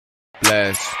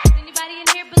blessed. Anybody in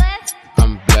here blessed?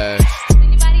 I'm blessed.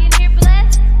 Anybody in here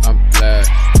blessed? I'm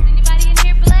blessed. Anybody in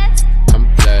here blessed?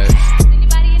 I'm blessed.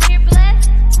 Anybody in here blessed?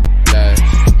 Blessed.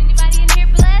 Anybody in here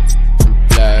blessed? I'm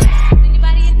blessed.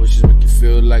 Anybody in Wishes make you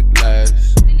feel like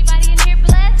less. Anybody in here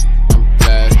blessed? I'm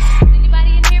blessed.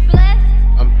 Anybody in here blessed?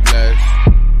 I'm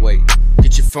blessed. Wait,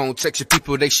 get your phone, text your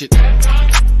people, they shit.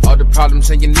 All the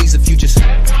problems and your needs if you just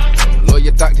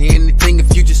lawyer, doctor, anything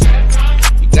if you just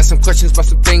got some questions about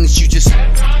some things you just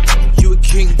you a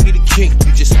king, be the king.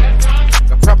 You just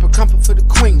got proper comfort for the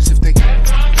queens if they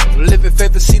live in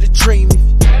favor, see the dream.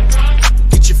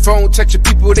 Get your phone, text your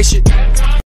people, they shit.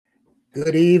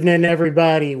 Good evening,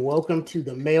 everybody. Welcome to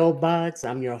the Mailbox.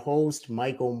 I'm your host,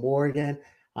 Michael Morgan.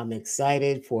 I'm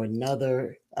excited for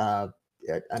another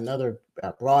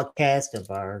broadcast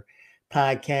of our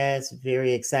podcast.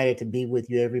 Very excited to be with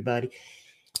you, everybody.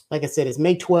 Like I said, it's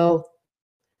May 12th,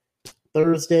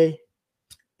 Thursday.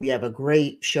 We have a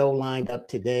great show lined up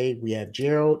today. We have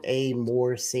Gerald A.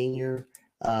 Moore Sr.,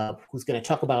 who's going to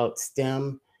talk about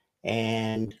STEM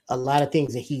and a lot of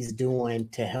things that he's doing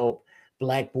to help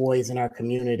Black boys in our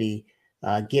community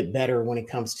get better when it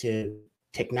comes to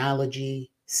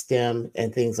technology, STEM,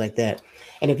 and things like that.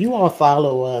 And if you all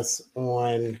follow us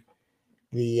on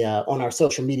our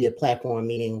social media platform,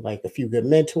 meaning like A Few Good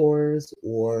Mentors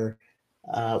or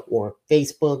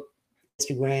Facebook,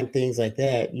 Instagram, things like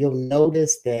that, you'll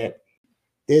notice that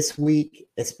this week,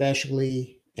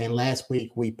 especially, and last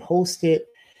week, we posted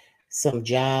some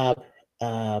job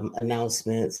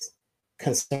announcements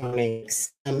concerning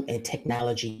STEM and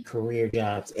technology career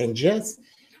jobs. And just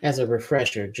as a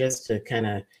refresher, just to kind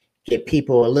of get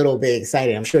people a little bit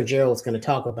excited, I'm sure Gerald's going to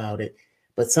talk about it,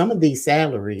 but some of these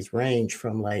salaries range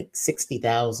from like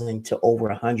 $60,000 to over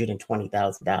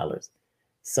 $120,000.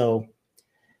 So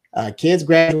kids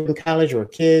graduating college or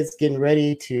kids getting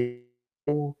ready to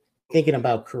thinking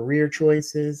about career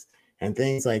choices and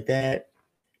things like that,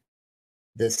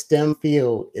 the STEM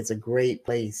field is a great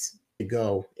place to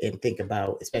go and think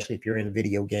about, especially if you're in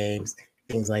video games,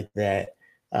 things like that.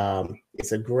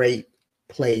 It's a great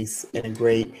place and a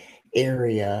great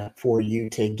area for you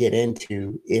to get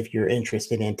into if you're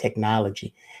interested in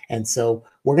technology. And so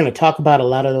we're going to talk about a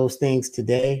lot of those things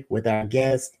today with our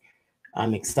guest.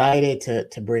 I'm excited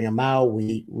to bring them out.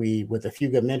 We with A Few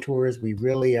Good Mentors, we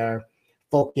really are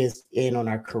focused in on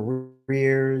our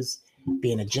careers,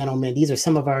 being a gentleman. These are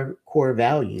some of our core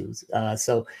values.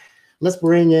 So let's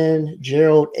bring in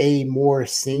Gerald A. Moore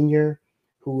Sr.,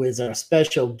 who is our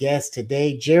special guest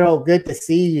today. Gerald, good to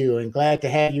see you and glad to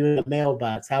have you in the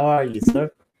mailbox. How are you,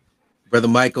 sir? Brother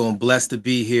Michael, I'm blessed to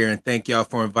be here, and thank y'all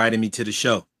for inviting me to the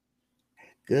show.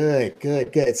 Good.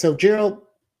 So, Gerald,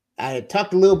 I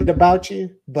talked a little bit about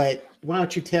you, but why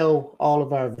don't you tell all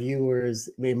of our viewers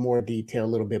in more detail a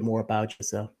little bit more about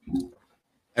yourself?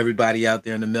 Everybody out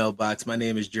there in the mailbox, my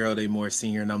name is Gerald A. Moore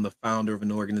Sr., and I'm the founder of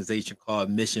an organization called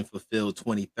Mission Fulfilled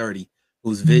 2030,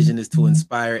 whose vision is to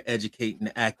inspire, educate,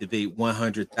 and activate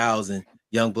 100,000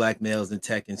 young Black males in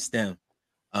tech and STEM.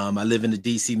 I live in the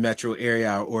D.C. metro area.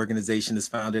 Our organization is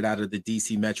founded out of the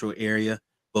D.C. metro area,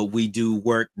 but we do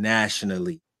work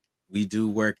nationally.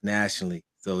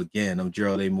 So again, I'm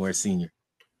Gerald A. Moore Sr.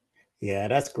 Yeah,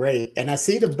 that's great. And I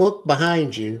see the book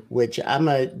behind you, which I'm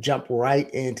going to jump right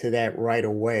into that right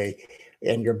away.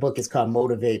 And your book is called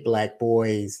Motivate Black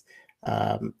Boys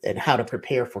and How to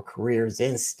Prepare for Careers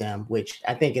in STEM, which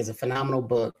I think is a phenomenal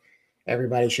book.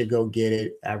 Everybody should go get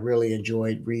it. I really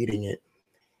enjoyed reading it.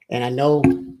 And I know,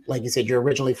 like you said, you're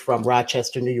originally from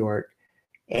Rochester, New York.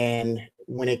 And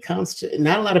when it comes to,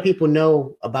 not a lot of people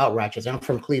know about Rochester. I'm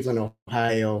from Cleveland,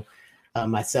 Ohio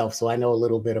myself, so I know a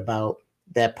little bit about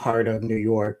that part of New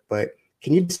York. But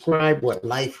can you describe what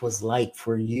life was like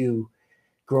for you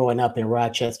growing up in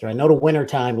Rochester? I know the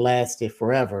wintertime lasted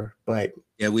forever, but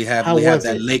yeah, we have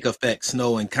that lake effect,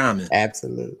 snow in common.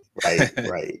 Absolutely.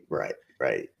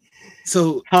 Right.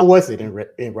 So how was it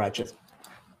in Rochester?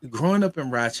 Growing up in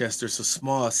Rochester, it's a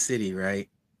small city, right?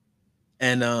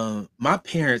 And my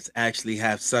parents actually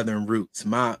have Southern roots.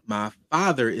 My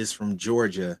father is from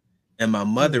Georgia and my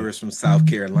mother is from South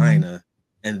Carolina,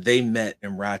 and they met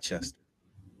in Rochester.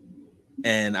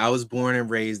 And I was born and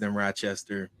raised in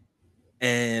Rochester.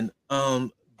 And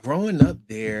growing up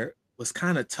there was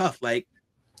kind of tough. Like,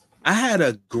 I had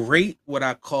a great, what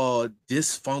I call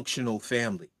dysfunctional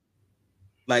family.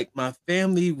 Like, my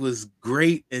family was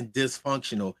great and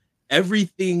dysfunctional.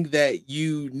 Everything that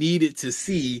you needed to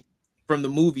see from the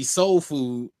movie Soul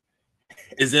Food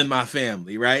is in my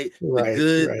family, right? The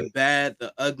good, the bad,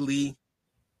 the ugly.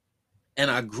 And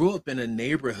I grew up in a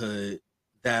neighborhood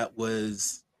that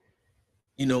was,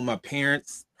 you know, my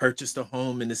parents purchased a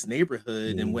home in this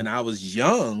neighborhood. And when I was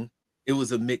young, it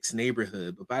was a mixed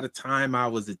neighborhood. But by the time I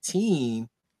was a teen,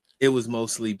 it was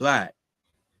mostly Black.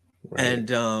 Right.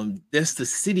 And just the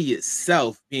city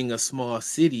itself being a small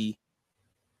city,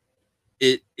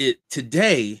 it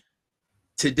today,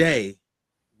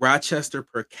 Rochester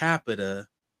per capita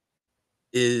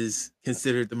is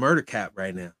considered the murder cap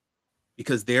right now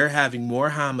because they're having more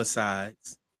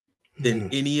homicides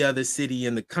than any other city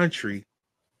in the country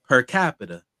per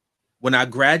capita. When I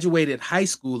graduated high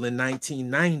school in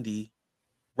 1990,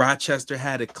 Rochester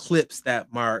had eclipsed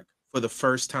that mark for the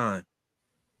first time,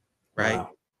 right?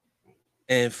 Wow.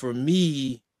 And for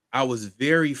me, I was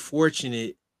very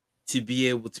fortunate to be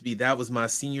able to be, that was my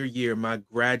senior year, my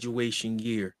graduation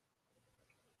year.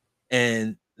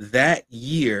 And that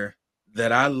year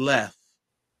that I left,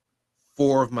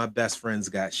 4 of my best friends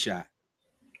got shot.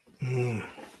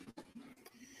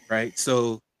 Right.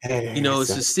 So, you know,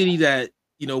 it's a city that,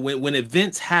 you know, when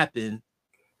events happen,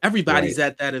 everybody's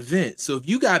at that event. So if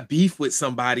you got beef with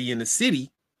somebody in the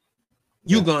city,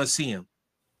 you're gonna see them.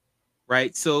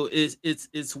 Right. So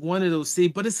it's one of those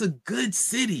cities, but it's a good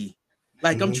city.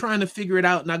 Like I'm trying to figure it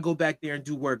out and I go back there and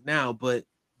do work now. But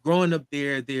growing up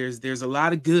there, there's a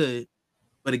lot of good.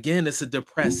 But again, it's a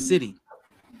depressed city.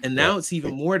 And now it's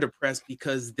even more depressed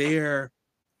because their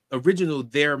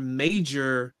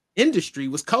major industry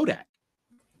was Kodak.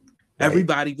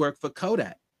 Everybody worked for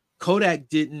Kodak. Kodak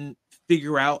didn't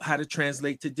figure out how to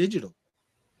translate to digital.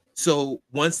 So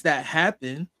once that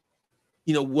happened,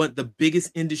 you know, what the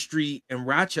biggest industry in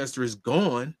Rochester is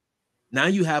gone. Now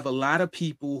you have a lot of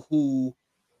people who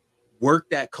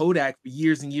worked at Kodak for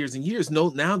years and years and years.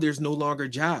 Now there's no longer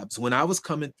jobs. When I was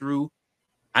coming through,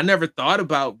 I never thought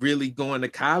about really going to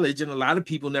college. And a lot of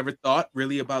people never thought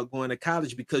really about going to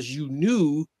college because you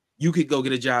knew you could go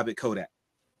get a job at Kodak.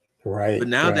 Right. But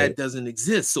now that doesn't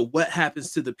exist. So what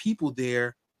happens to the people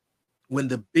there when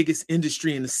the biggest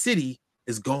industry in the city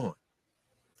is gone?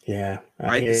 Yeah.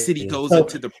 Right. The city goes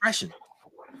into depression.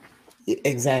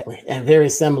 Exactly. And very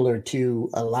similar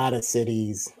to a lot of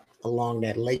cities along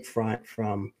that lakefront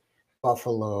from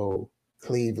Buffalo,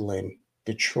 Cleveland,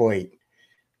 Detroit.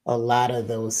 A lot of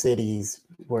those cities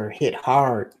were hit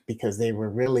hard because they were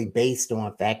really based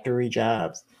on factory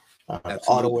jobs,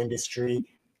 auto industry,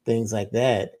 things like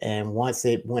that. And once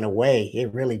it went away,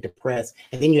 it really depressed.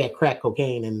 And then you had crack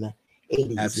cocaine in the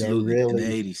 80s. Absolutely. That really in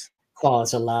the 80s.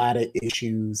 caused a lot of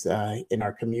issues in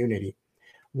our community.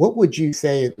 What would you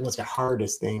say was the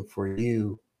hardest thing for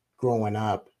you growing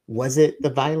up? Was it the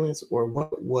violence, or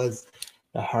what was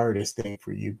the hardest thing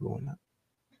for you growing up?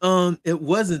 It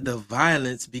wasn't the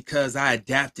violence because I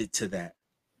adapted to that,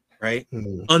 right?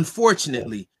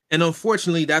 Unfortunately. And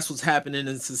unfortunately, that's what's happening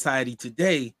in society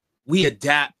today. We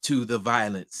adapt to the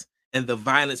violence and the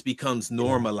violence becomes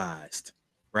normalized,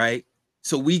 right?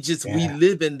 So we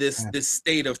live in this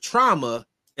state of trauma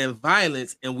and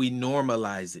violence and we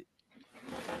normalize it.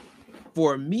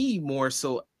 For me, more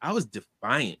so, I was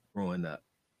defiant growing up.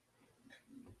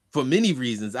 For many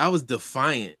reasons, I was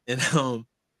defiant. And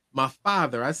my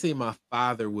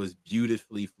father was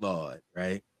beautifully flawed,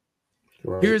 right?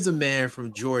 Here's a man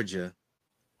from Georgia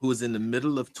who was in the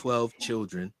middle of 12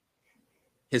 children.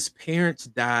 His parents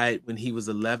died when he was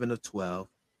 11 or 12.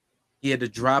 He had to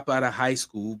drop out of high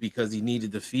school because he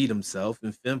needed to feed himself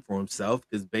and fend for himself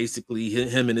because basically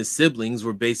him and his siblings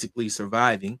were basically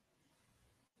surviving.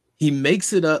 He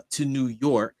makes it up to New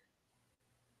York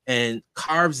and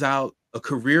carves out a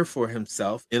career for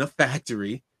himself in a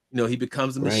factory. You know, he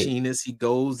becomes a machinist. He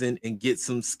goes and gets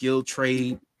some skilled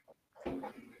trade.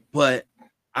 But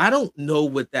I don't know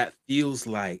what that feels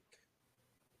like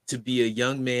to be a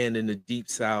young man in the Deep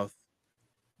South,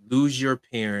 lose your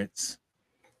parents,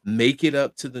 make it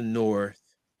up to the North,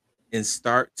 and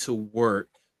start to work.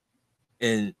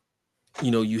 And, you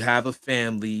know, you have a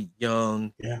family,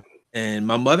 young. Yeah. And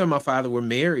my mother and my father were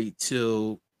married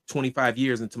till 25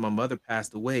 years until my mother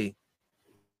passed away.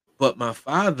 But my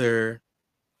father,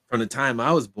 from the time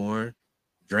I was born,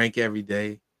 drank every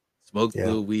day, smoked a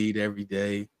little weed every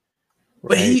day.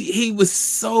 But he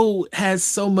has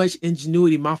so much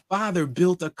ingenuity. My father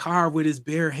built a car with his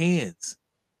bare hands.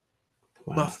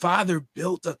 Wow. My father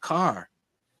built a car.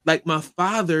 Like my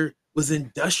father was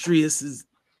industrious.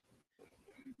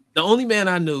 The only man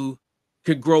I knew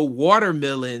could grow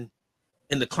watermelon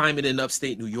in the climate in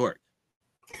upstate New York.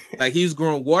 Like he was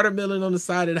growing watermelon on the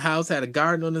side of the house, had a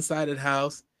garden on the side of the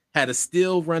house, had a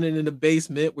still running in the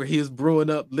basement where he was brewing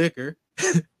up liquor,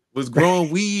 was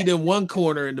growing weed in one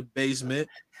corner in the basement.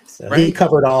 So he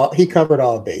covered all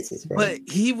bases, right?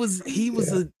 But he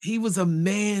was a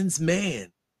man's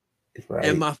man. And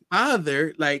Right. my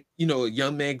father, like, a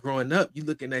young man growing up, you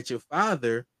looking at your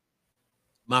father,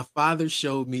 my father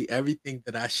showed me everything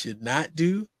that I should not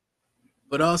do,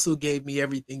 but also gave me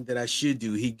everything that I should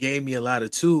do. He gave me a lot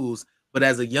of tools, but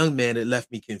as a young man, it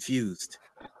left me confused.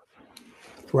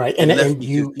 Right. It left And me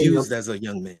you in your confused as a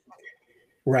young man.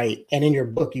 right. And in your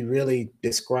book, you really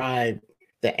describe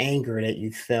the anger that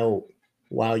you felt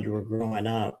while you were growing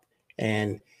up.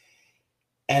 And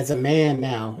as a man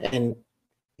now, and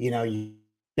you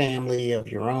family of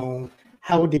your own,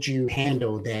 how did you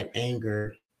handle that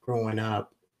anger growing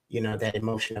up? That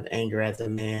emotion of anger as a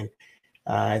man,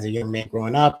 as a young man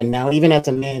growing up, and now even as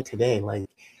a man today. Like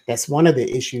that's one of the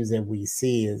issues that we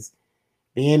see is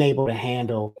being able to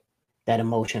handle that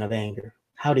emotion of anger.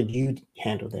 How did you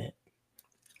handle that?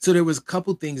 So there was a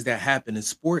couple things that happened, and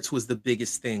sports was the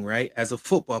biggest thing, right? As a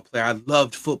football player, I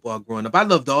loved football growing up. I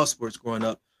loved all sports growing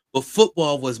up, but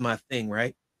football was my thing,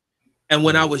 right? And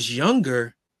when I Right. was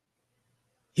younger,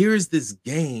 here's this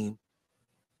game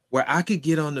where I could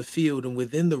get on the field and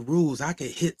within the rules, I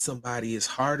could hit somebody as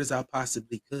hard as I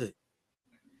possibly could.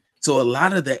 So a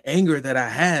lot of the anger that I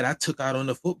had, I took out on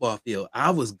the football field. I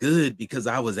was good because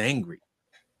I was angry,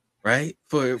 right?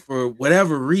 For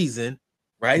whatever reason,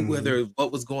 right? Mhm. Whether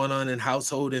what was going on in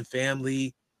household and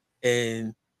family,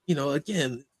 and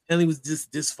again, family was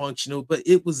just dysfunctional, but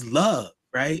it was love,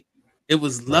 right? It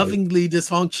was Right. lovingly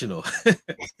dysfunctional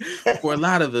for a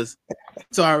lot of us.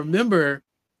 So I remember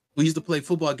we used to play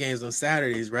football games on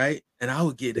Saturdays, right? And I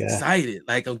would get Yeah. excited.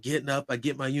 Like I'm getting up, I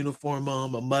get my uniform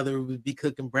on, my mother would be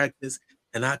cooking breakfast,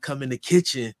 and I come in the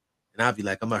kitchen and I'd be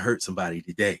like, I'm gonna hurt somebody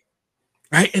today.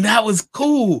 Right. And that was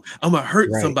cool. I'm gonna hurt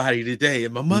Right. somebody today.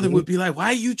 And my mother Mhm. would be like, why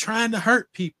are you trying to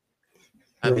hurt people?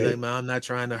 I'd be like, Right. Mom, I'm not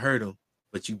trying to hurt them,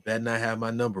 but you better not have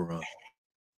my number on.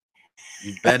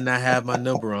 You better not have my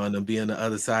number on and be on the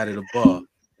other side of the ball.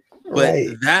 But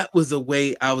Right. that was a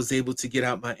way I was able to get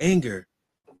out my anger.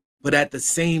 But at the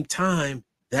same time,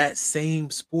 that same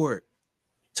sport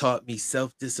taught me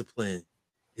self-discipline.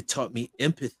 It taught me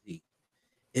empathy.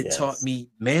 It taught Yes. me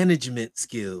management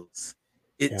skills.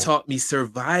 It Yeah. taught me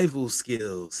survival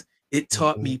skills. It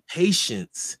taught Mhm. me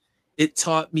patience. It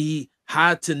taught me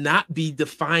how to not be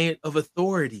defiant of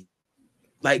authority.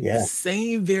 Like the Yeah.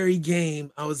 same very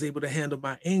game I was able to handle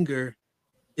my anger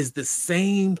is the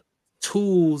same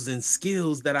tools and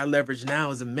skills that I leverage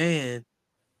now as a man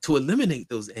to eliminate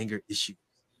those anger issues.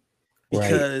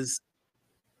 Right. Because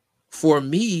for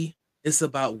me, it's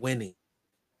about winning.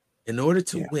 In order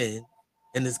to Yeah. win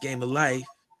in this game of life,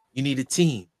 you need a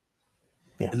team.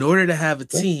 Yeah. In order to have a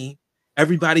Yeah. team,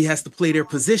 everybody has to play their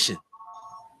position.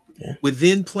 Yeah.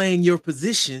 Within playing your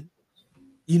position,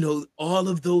 all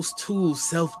of those tools,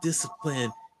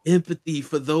 self-discipline, empathy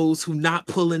for those who not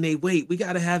pulling their weight. We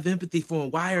got to have empathy for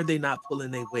them. Why are they not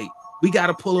pulling their weight? We got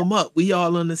to pull them up. We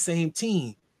all on the same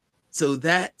team. So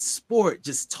that sport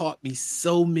just taught me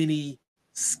so many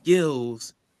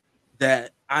skills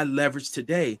that I leverage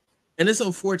today. And it's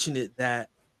unfortunate that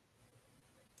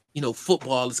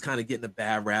football is kind of getting a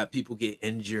bad rap. People get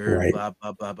injured, Right. blah,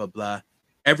 blah, blah, blah, blah.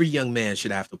 Every young man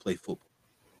should have to play football.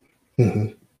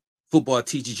 Mhm. Football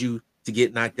teaches you to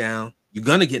get knocked down. You're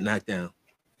going to get knocked down.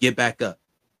 Get back up.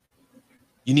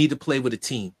 You need to play with a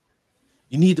team.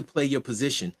 You need to play your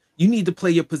position. You need to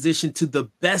play your position to the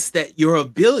best at your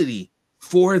ability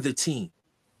for the team.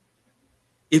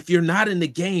 If you're not in the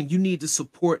game, you need to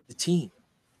support the team.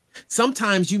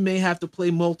 Sometimes you may have to play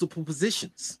multiple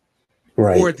positions for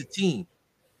Right. the team.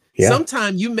 Yeah.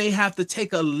 Sometimes you may have to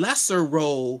take a lesser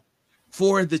role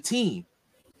for the team.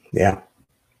 Yeah.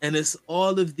 And it's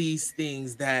all of these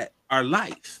things that are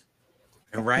life.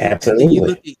 And right. And then you Absolutely.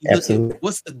 look at Absolutely.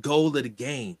 what's the goal of the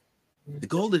game? The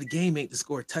goal of the game ain't to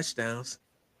score touchdowns.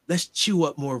 Let's chew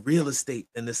up more real estate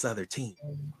than this other team.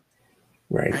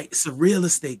 Right. Right? It's a real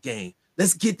estate game.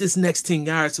 Let's get this next 10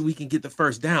 yards so we can get the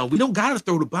first down. We don't got to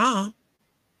throw the bomb.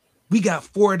 We got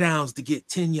 4 downs to get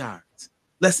 10 yards.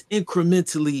 Let's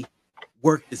incrementally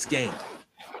work this game.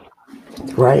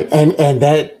 Right. And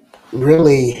that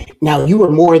really, now you were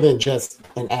more than just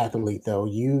an athlete though.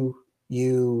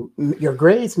 Your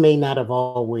grades may not have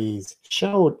always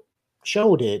showed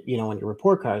it, on your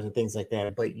report cards and things like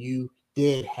that, but you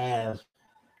did have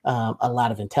a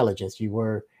lot of intelligence. You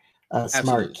were a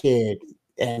smart Absolutely. kid,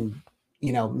 and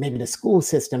maybe the school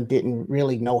system didn't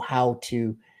really know how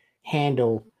to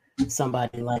handle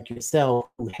somebody like yourself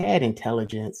who had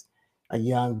intelligence, a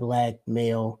young black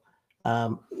male.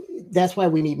 Um, that's why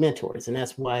we need mentors, and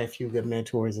that's why a few good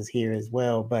mentors is here as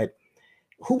well. But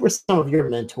who were some of your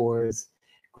mentors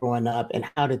growing up, and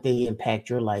how did they impact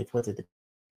your life? Was it the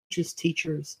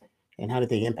teachers, and how did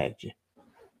they impact you?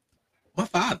 My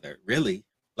father, really.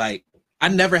 Like, I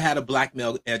never had a black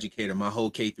male educator my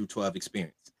whole K through 12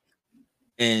 experience.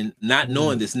 And not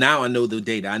knowing this, now I know the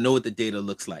data. I know what the data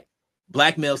looks like.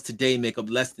 Black males today make up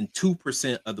less than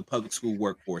 2% of the public school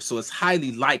workforce. So it's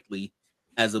highly likely,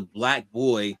 as a black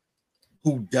boy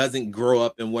who doesn't grow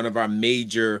up in one of our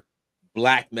major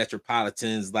black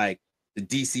metropolitans like the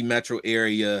DC metro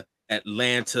area,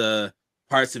 Atlanta,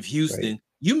 parts of Houston,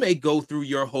 you may go through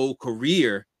your whole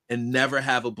career and never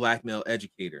have a black male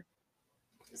educator.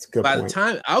 That's a good By point. the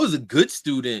time I was a good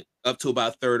student up to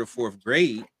about 3rd or 4th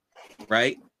grade,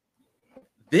 right?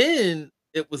 Then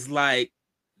it was like,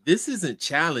 this isn't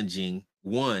challenging,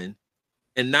 one,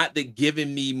 and not that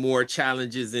giving me more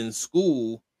challenges in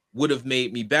school would have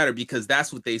made me better, because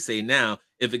that's what they say now.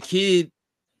 If a kid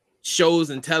shows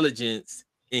intelligence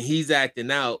and he's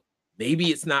acting out, maybe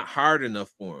it's not hard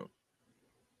enough for him.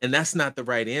 And that's not the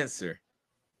right answer.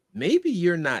 Maybe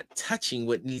you're not touching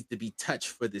what needs to be touched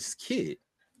for this kid,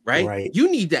 right?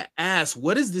 You need to ask,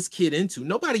 what is this kid into?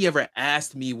 Nobody ever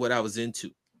asked me what I was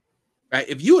into, right?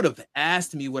 If you would have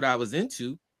asked me what I was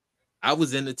into, I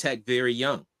was into tech very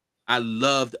young. I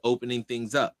loved opening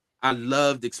things up. I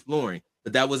loved exploring,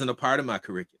 but that wasn't a part of my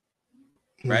curriculum,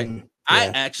 right? I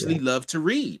actually loved to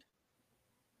read,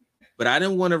 but I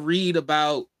didn't want to read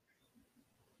about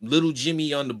little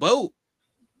Jimmy on the boat.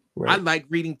 I like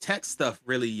reading tech stuff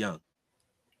really young.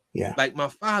 Yeah. Like my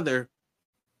father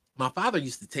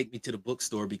used to take me to the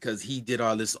bookstore because he did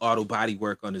all this auto body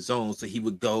work on his own. So he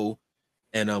would go,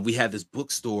 and we had this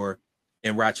bookstore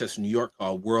in Rochester, New York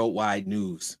called Worldwide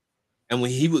News. And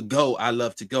when he would go, I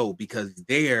loved to go because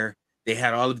there they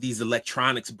had all of these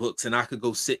electronics books, and I could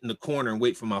go sit in the corner and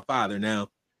wait for my father. Now,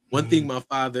 one thing my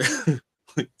father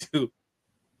would do,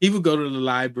 he would go to the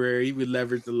library, he would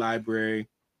leverage the library,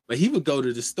 but he would go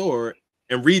to the store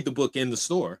and read the book in the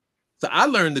store. So I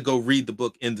learned to go read the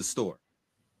book in the store,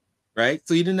 right?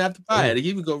 So you didn't have to buy it.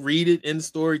 He would go read it in the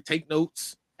store, take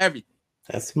notes, everything.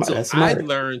 That's so I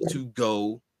learned to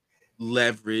go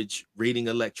leverage reading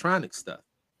electronic stuff.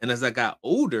 And as I got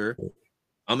older,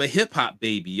 I'm a hip hop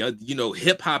baby. You know,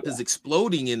 hip hop is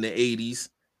exploding in the 80s,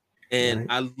 and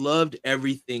I loved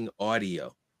everything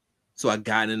audio. So I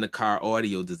got into car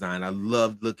audio design. I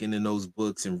loved looking in those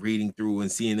books and reading through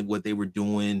and seeing what they were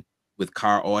doing with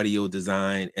car audio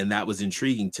design. And that was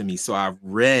intriguing to me. So I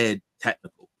read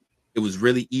technical. It was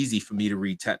really easy for me to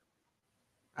read technical.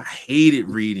 I hated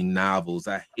reading novels.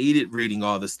 I hated reading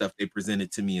all the stuff they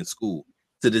presented to me in school.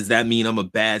 So does that mean I'm a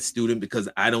bad student because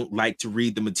I don't like to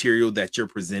read the material that you're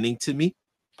presenting to me?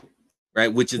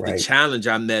 Right? Which is the challenge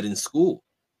I met in school.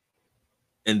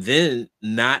 And then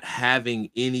not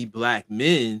having any black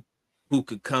men who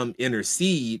could come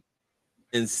intercede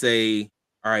and say,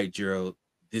 all right, Gerald,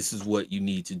 this is what you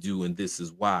need to do, and this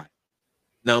is why.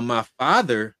 Now, my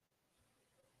father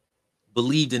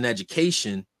believed in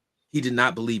education. He did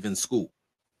not believe in school,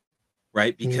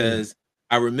 right? Because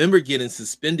I remember getting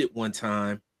suspended one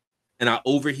time, and I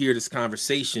overhear this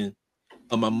conversation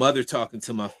of my mother talking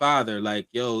to my father, like,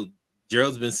 yo,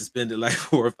 Gerald's been suspended like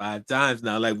 4 or 5 times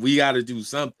now. Like, we got to do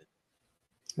something.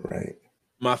 Right.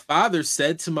 My father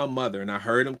said to my mother, and I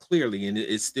heard him clearly, and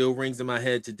it still rings in my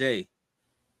head today,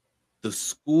 the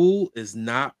school is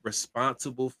not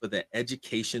responsible for the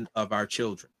education of our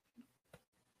children.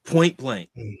 Point blank.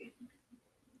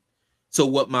 So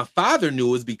what my father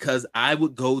knew is because I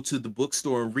would go to the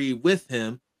bookstore and read with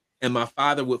him, and my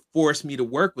father would force me to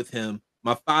work with him,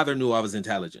 my father knew I was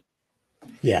intelligent.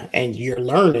 Yeah, and you're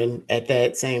learning at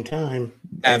that same time.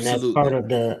 And that's part of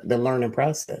the learning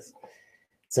process.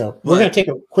 So we're going to take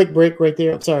a quick break right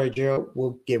there. I'm sorry, Gerald.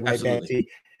 We'll get right back to you.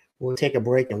 We'll take a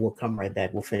break and we'll come right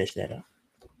back. We'll finish that up.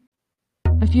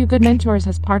 A Few Good Mentors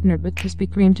has partnered with Krispy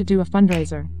Kreme to do a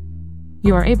fundraiser.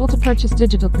 You are able to purchase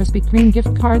digital Krispy Kreme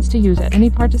gift cards to use at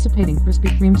any participating Krispy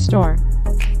Kreme store.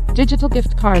 Digital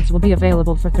gift cards will be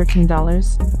available for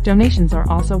 $13. Donations are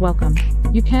also welcome.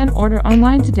 You can order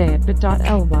online today at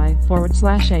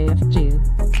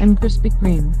bit.ly/AFG. I'm Krispy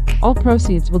Kreme. All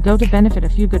proceeds will go to benefit A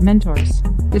Few Good Mentors.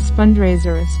 This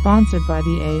fundraiser is sponsored by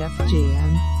the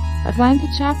AFGM Atlanta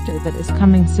chapter that is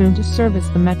coming soon to service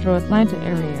the metro Atlanta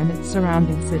area and its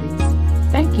surrounding cities.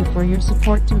 Thank you for your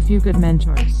support to A Few Good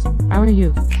Mentors, our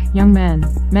youth, young men,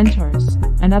 mentors,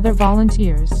 and other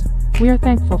volunteers. We are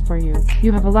thankful for you.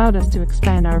 You have allowed us to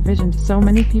expand our vision to so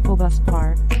many people thus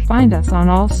far. Find us on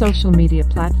all social media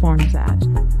platforms at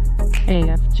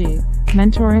AFG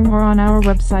Mentoring or on our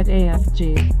website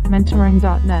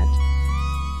afgmentoring.net.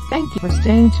 Thank you for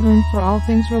staying tuned for all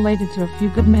things related to A Few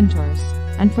Good Mentors,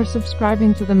 and for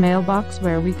subscribing to the mailbox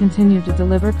where we continue to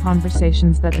deliver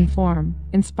conversations that inform,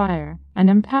 inspire, and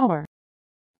empower.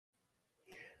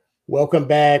 Welcome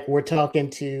back. We're talking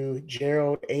to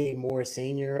Gerald A. Moore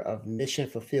Sr. of Mission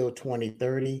Fulfilled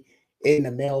 2030 in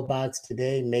the mailbox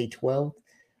today, May 12th,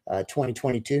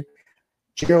 2022.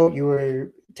 Gerald, you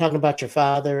were talking about your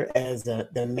father as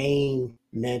the main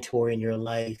mentor in your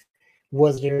life.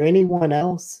 Was there anyone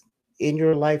else in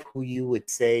your life who you would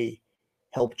say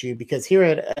helped you? Because here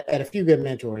at A Few Good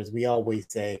Mentors, we always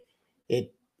say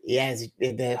it as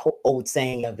the whole old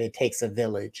saying of it takes a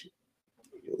village.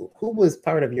 Who was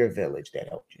part of your village that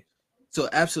helped you? So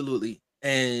absolutely.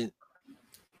 And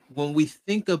when we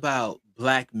think about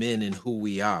Black men and who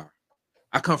we are,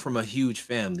 I come from a huge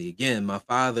family. Again, my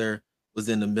father was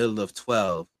in the middle of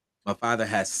 12. My father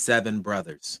has 7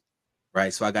 brothers,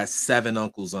 right? So I got 7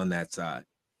 uncles on that side.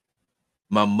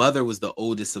 My mother was the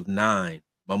oldest of 9.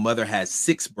 My mother has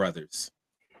 6 brothers.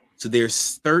 So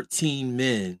there's 13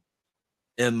 men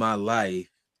in my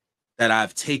life that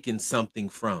I've taken something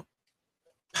from,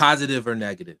 positive or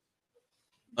negative.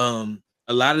 A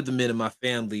lot of the men in my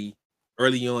family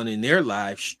early on in their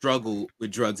lives struggled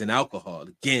with drugs and alcohol.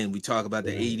 Again, we talk about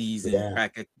the Right. 80s and Yeah.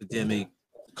 crack epidemic,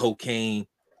 cocaine.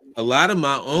 A lot of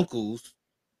my uncles,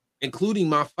 including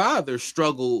my father,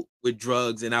 struggled with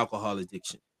drugs and alcohol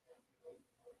addiction.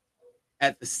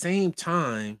 At the same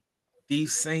time,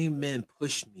 these same men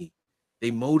pushed me.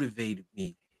 They motivated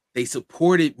me. They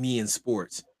supported me in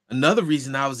sports. Another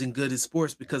reason I was in good at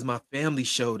sports because my family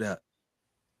showed up.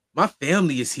 My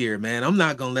family is here, man. I'm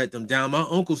not gonna let them down. My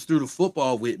uncles threw the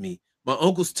football with me. My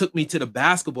uncles took me to the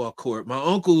basketball court. My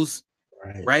uncles,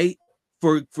 Right. right,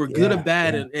 for good or Yeah.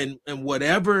 bad, Yeah. and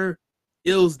whatever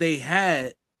ills they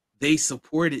had, they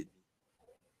supported me.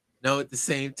 Now, at the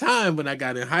same time, when I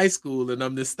got in high school and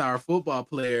I'm this star football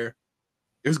player,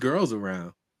 there's girls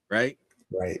around, right?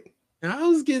 Right. And I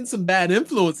was getting some bad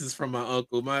influences from my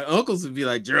uncle. My uncles would be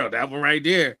like, Gerald, that one right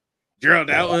there. Gerald,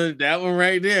 Yeah. that one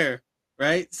right there.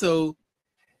 Right. So,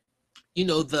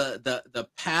 the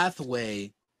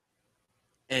pathway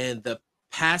and the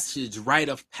rite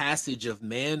of passage of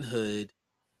manhood,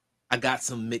 I got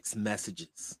some mixed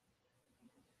messages.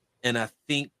 And I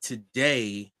think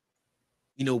today,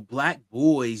 Black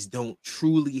boys don't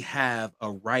truly have a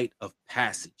rite of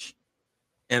passage.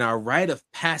 And our rite of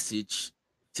passage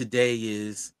today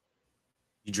is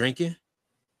you drinking,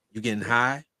 you getting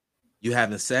high, you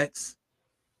having sex,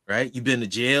 right? You been to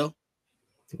jail,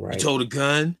 you Right. told a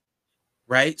gun,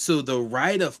 right? So the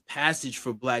rite of passage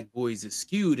for Black boys is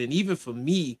skewed. And even for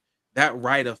me, that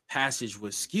rite of passage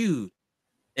was skewed.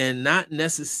 And not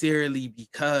necessarily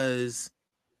because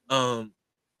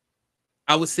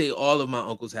I would say all of my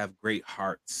uncles have great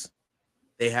hearts.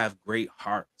 They have great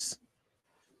hearts.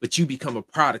 But you become a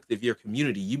product of your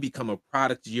community. You become a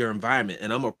product of your environment.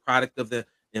 And I'm a product of the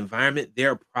environment.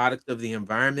 They're a product of the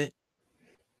environment.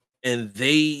 And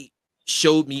they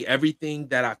showed me everything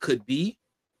that I could be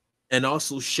and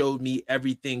also showed me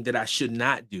everything that I should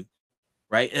not do.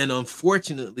 Right. And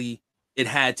unfortunately, it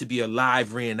had to be a live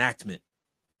reenactment.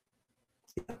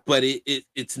 But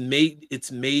it's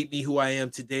made me who I am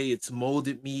today. It's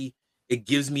molded me. It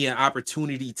gives me an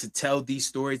opportunity to tell these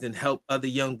stories and help other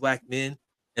young Black men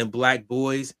and Black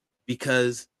boys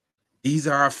because these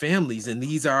are our families and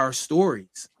these are our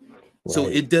stories. So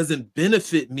Right. it doesn't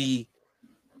benefit me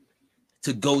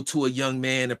to go to a young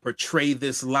man and portray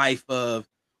this life of,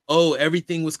 oh,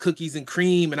 everything was cookies and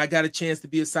cream and I got a chance to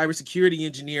be a cybersecurity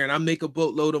engineer and I make a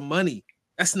boatload of money.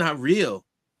 That's not real.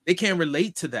 They can't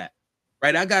relate to that,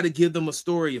 right? I got to give them a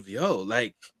story of, yo,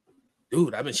 like,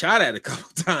 dude, I've been shot at a couple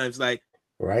times. Like,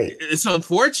 Right. it's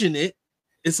unfortunate.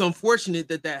 It's unfortunate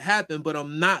that that happened, but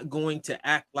I'm not going to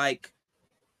act like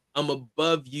I'm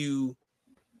above you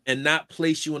and not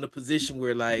place you in a position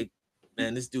where, like,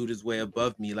 man, this dude is way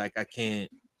above me. Like, I can't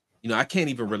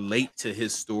even relate to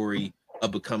his story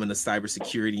of becoming a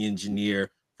cybersecurity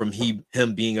engineer from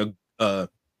him being a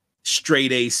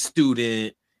straight A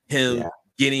student, him Yeah.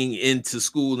 getting into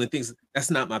school and things. That's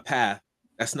not my path.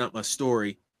 That's not my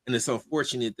story. And it's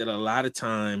unfortunate that a lot of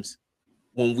times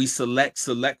when we select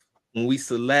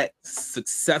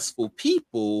successful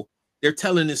people, they're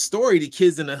telling this story to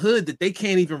kids in the hood that they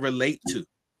can't even relate to.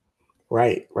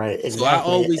 Right. Right. So I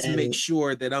Exactly. always make And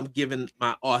sure that I'm giving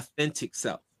my authentic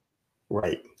self.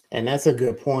 right. And that's a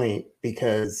good point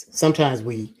because sometimes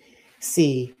we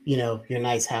see, your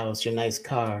nice house, your nice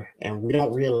car, and we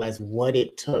don't realize what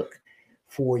it took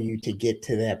for you to get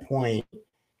to that point.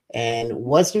 And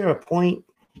was there a point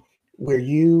where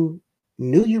you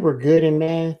knew you were good in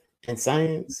math and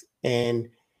science and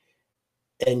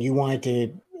you wanted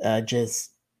to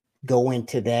just go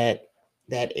into that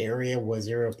area? Was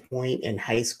there a point in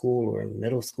high school or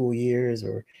middle school years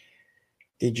or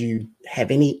did you have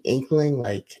any inkling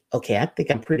like, okay, I think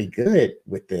I'm pretty good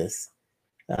with this?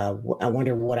 I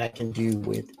wonder what I can do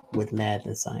with math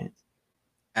and science.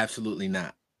 Absolutely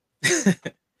not.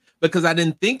 Because I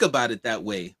didn't think about it that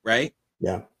way, right?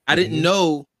 Yeah. I didn't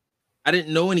know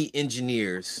any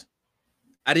engineers.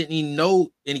 I didn't even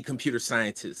know any computer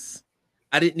scientists.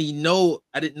 I didn't know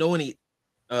any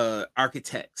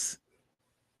architects.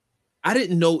 I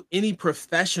didn't know any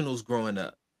professionals growing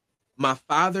up. My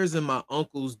fathers and my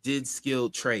uncles did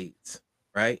skilled trades,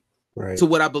 right? Right. So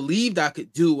what I believed I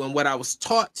could do and what I was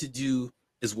taught to do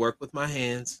is work with my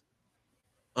hands.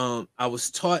 I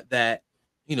was taught that,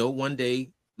 one day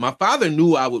my father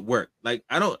knew I would work. Like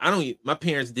my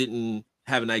parents didn't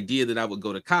have an idea that I would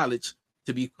go to college.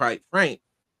 To be quite frank,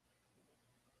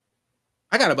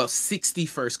 I got about 60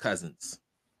 first cousins.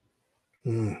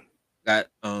 Got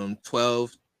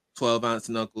 12 aunts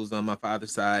and uncles on my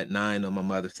father's side, 9 on my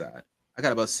mother's side. I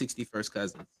got about 60 first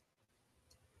cousins.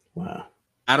 Wow.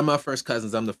 Out of my first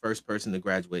cousins, I'm the first person to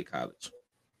graduate college.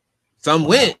 Some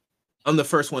went, I'm the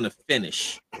first one to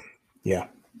finish. Yeah.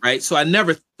 Right. So I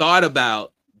never thought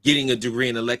about getting a degree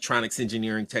in electronics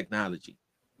engineering technology.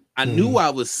 I knew I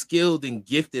was skilled and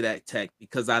gifted at tech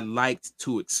because I liked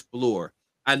to explore.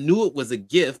 I knew it was a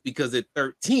gift because at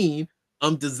 13,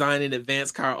 I'm designing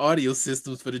advanced car audio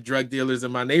systems for the drug dealers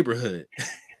in my neighborhood.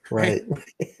 Right.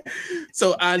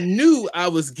 So I knew I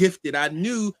was gifted. I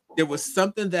knew there was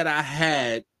something that I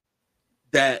had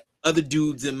that other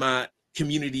dudes in my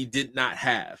community did not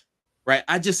have. Right.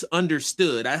 I just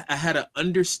understood. I had an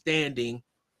understanding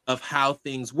of how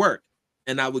things work.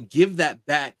 And I would give that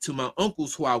back to my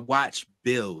uncles who I watched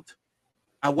build.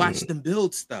 I watched them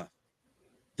build stuff.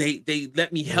 They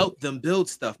let me help them build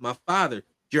stuff. My father,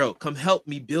 Gerald, come help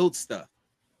me build stuff.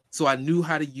 So I knew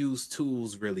how to use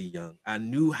tools really young. I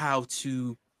knew how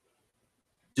to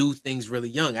do things really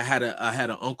young. I had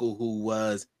an uncle who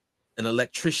was an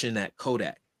electrician at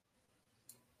Kodak.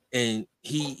 And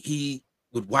he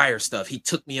would wire stuff. He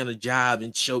took me on a job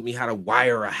and showed me how to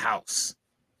wire a house.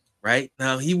 Right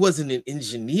now, he wasn't an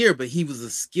engineer, but he was a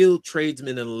skilled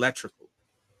tradesman in electrical.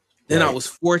 Then I was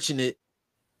fortunate.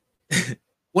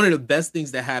 One of the best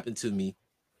things that happened to me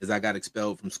is I got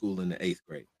expelled from school in the 8th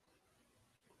grade.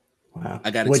 Wow.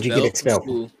 I got What'd you get expelled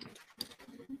from school,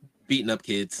 beating up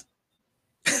kids.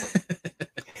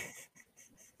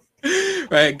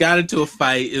 Right, got into a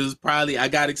fight. It was probably, I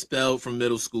got expelled from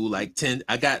middle school like 10.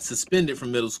 I got suspended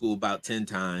from middle school about 10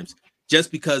 times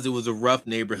just because it was a rough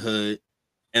neighborhood.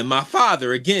 And my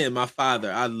father,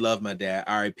 I love my dad,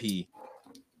 RIP.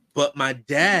 But my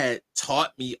dad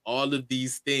taught me all of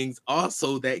these things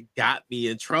also that got me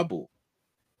in trouble,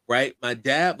 right? My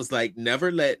dad was like,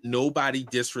 never let nobody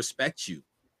disrespect you.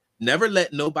 Never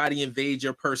let nobody invade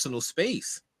your personal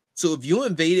space. So if you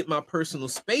invaded my personal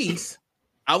space,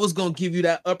 I was going to give you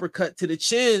that uppercut to the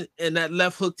chin and that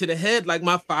left hook to the head like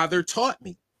my father taught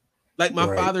me. Like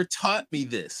my father taught me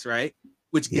this, right?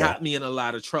 Which got me in a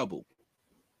lot of trouble.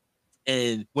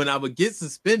 And when I would get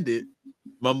suspended,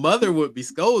 my mother would be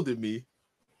scolding me.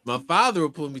 My father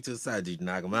would pull me to the side. Did you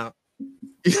knock him out?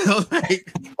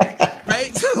 Like,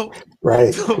 right? So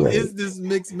it's this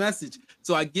mixed message.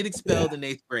 So I get expelled in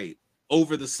 8th grade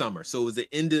over the summer. So it was the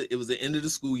end of the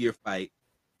school year fight.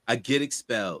 I get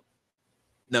expelled.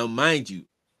 Now, mind you,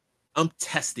 I'm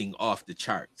testing off the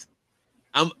charts.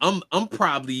 I'm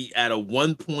probably at a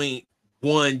 1.1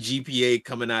 GPA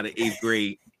coming out of 8th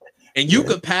grade. And you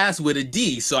could pass with a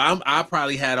D. So I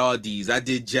probably had all D's. I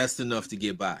did just enough to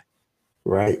get by.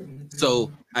 Right.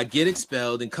 So I get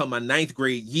expelled and come my 9th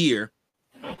grade year.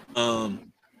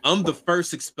 I'm the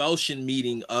first expulsion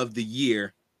meeting of the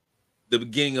year, the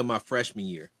beginning of my freshman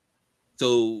year.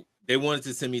 So they wanted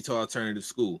to send me to alternative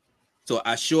school. So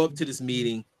I show up to this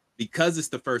meeting. Because it's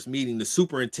the first meeting, the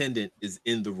superintendent is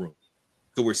in the room.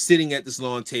 So we're sitting at this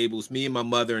long table. It's me and my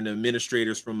mother and the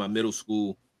administrators from my middle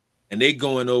school. And they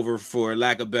going over, for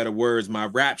lack of better words, my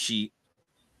rap sheet,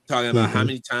 talking about how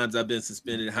many times I've been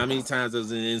suspended, how many times I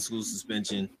was in school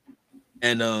suspension.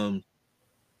 And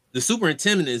the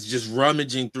superintendent is just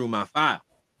rummaging through my file.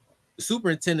 The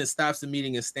superintendent stops the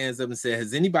meeting and stands up and says,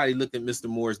 has anybody looked at Mr.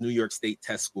 Moore's New York State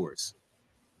test scores?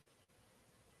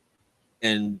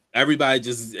 And everybody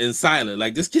just in silent,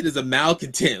 like, this kid is a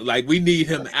malcontent. Like, we need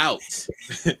him out.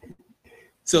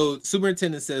 So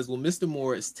superintendent says, well, Mr.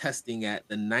 Moore is testing at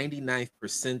the 99th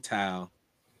percentile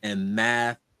in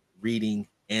math, reading,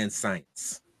 and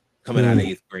science coming out of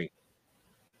 8th grade.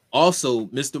 Also,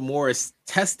 Mr. Moore is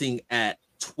testing at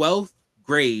 12th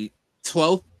grade,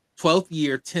 12th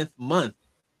year, 10th month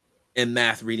in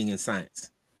math, reading, and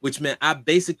science, which meant I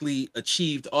basically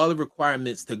achieved all the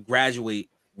requirements to graduate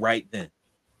right then.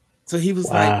 So he was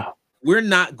like, Wow. we're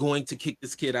not going to kick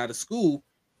this kid out of school.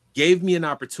 Gave me an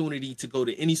opportunity to go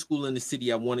to any school in the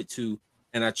city I wanted to.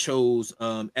 And I chose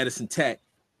Edison Tech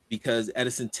because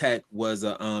Edison Tech was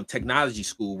a technology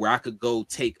school where I could go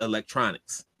take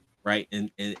electronics, right? And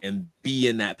be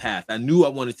in that path. I knew I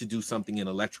wanted to do something in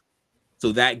electrical.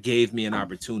 So that gave me an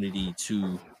opportunity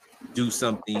to do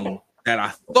something that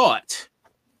I thought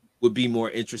would be more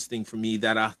interesting for me,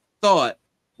 that I thought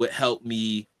would help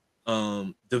me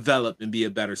develop and be a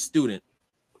better student.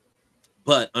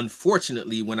 But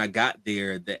unfortunately, when I got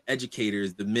there, the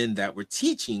educators, the men that were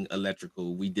teaching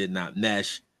electrical, we did not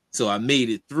mesh. So I made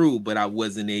it through, but I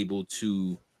wasn't able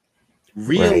to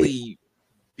really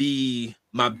be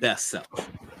my best self.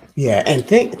 Yeah, and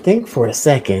think for a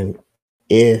second,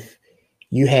 if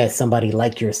you had somebody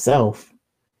like yourself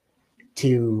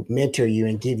to mentor you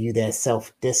and give you that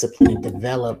self-discipline and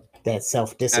develop that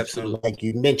self-discipline, Absolutely. like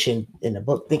you mentioned in the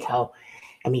book. Think how,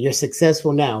 I mean, you're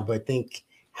successful now, but think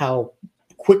how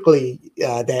quickly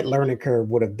that learning curve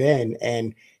would have been.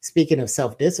 And speaking of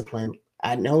self-discipline,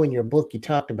 I know in your book you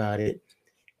talked about it,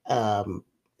 and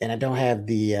I don't have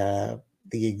the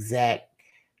exact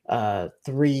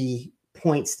 3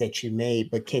 points that you made,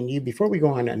 but can you, before we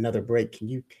go on another break, can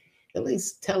you at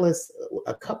least tell us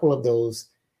a couple of those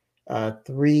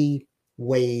 3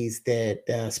 ways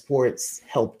that sports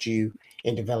helped you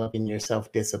in developing your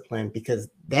self-discipline? Because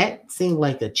that seemed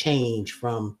like a change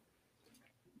from,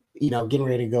 getting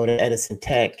ready to go to Edison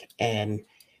Tech and,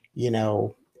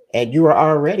 and you were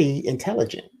already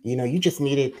intelligent, you just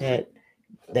needed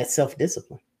that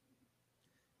self-discipline.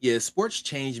 Yeah, sports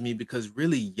changed me because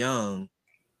really young,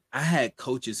 I had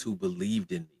coaches who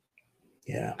believed in me.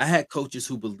 Yeah. I had coaches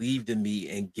who believed in me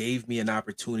and gave me an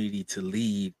opportunity to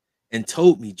lead and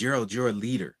told me, Gerald, you're a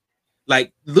leader.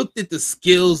 Like, looked at the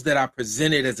skills that I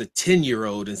presented as a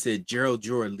 10-year-old and said, Gerald,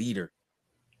 you're a leader.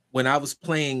 When I was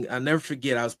playing, I'll never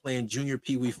forget, I was playing junior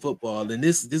Pee Wee football. And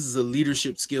this is a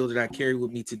leadership skill that I carry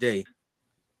with me today.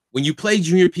 When you play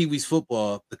junior Pee Wee's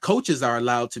football, the coaches are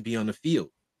allowed to be on the field.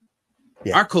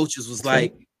 Yeah. Our coaches was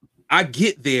like, I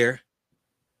get there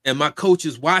and my coach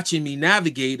is watching me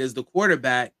navigate as the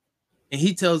quarterback. And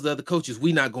he tells the other coaches,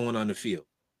 we're not going on the field.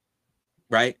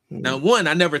 Right. Mm-hmm. Now, one,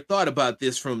 I never thought about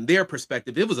this from their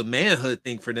perspective. It was a manhood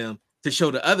thing for them to show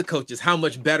the other coaches how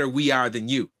much better we are than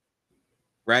you.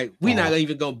 Right. We're not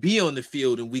even going to be on the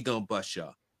field and we going to bust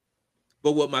y'all.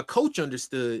 But what my coach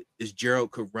understood is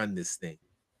Gerald could run this thing.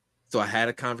 So I had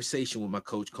a conversation with my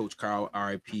coach, Coach Carl,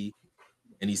 RIP.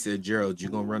 And he said, Gerald,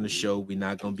 you're going to run the show. We're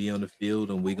not going to be on the field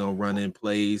and we're going to run in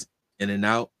plays in and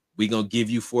out. We're going to give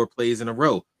you 4 plays in a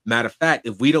row. Matter of fact,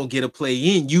 if we don't get a play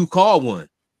in, you call one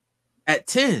at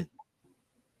 10.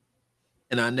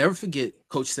 And I'll never forget,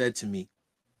 Coach said to me,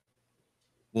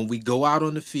 when we go out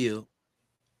on the field,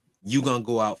 you're going to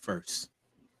go out first.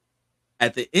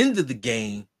 At the end of the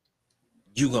game,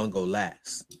 you're going to go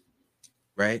last.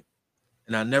 Right?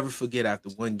 And I'll never forget, after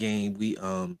one game, we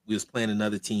was playing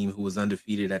another team who was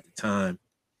undefeated at the time,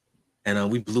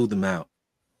 and we blew them out.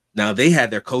 Now, they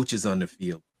had their coaches on the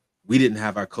field. We didn't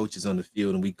have our coaches on the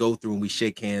field, and we go through and we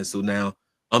shake hands. So now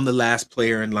I'm the last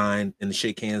player in line in the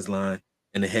shake hands line,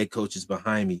 and the head coach is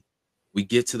behind me. We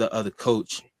get to the other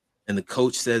coach, and the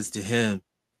coach says to him,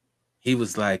 he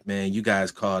was like, man, you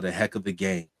guys called a heck of a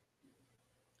game.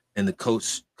 And the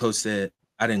coach said,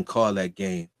 I didn't call that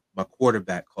game. My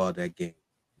quarterback called that game.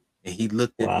 And he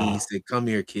looked at me and said, come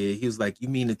here, kid. He was like, you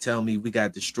mean to tell me we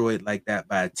got destroyed like that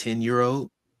by a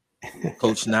 10-year-old?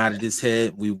 Coach nodded his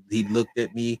head. He looked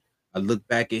at me. I looked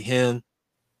back at him.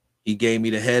 He gave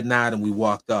me the head nod and we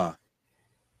walked off.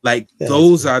 Like,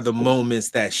 those are the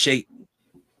moments that shape me.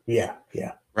 Yeah,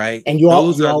 yeah. Right? And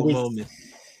those are always, the moments.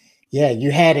 Yeah,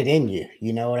 you had it in you.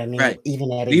 You know what I mean? Right.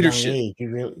 Even at a Leadership.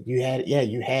 young age,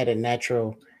 you had a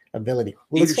natural ability.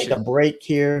 Well, let's take a break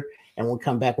here, and we'll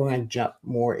come back. We're going to jump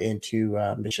more into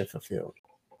Mission Fulfilled.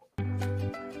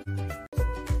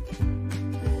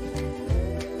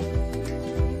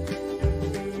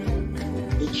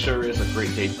 It sure is a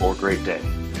great day for a great day.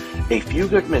 A Few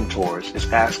Good Mentors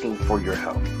is asking for your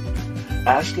help.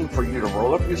 Asking for you to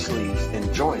roll up your sleeves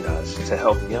and join us to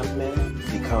help young men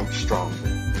become strong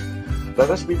men. Let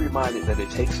us be reminded that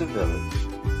it takes a village.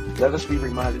 Let us be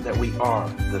reminded that we are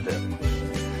the village.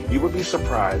 You will be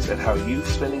surprised at how you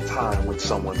spending time with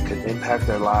someone can impact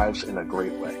their lives in a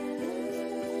great way.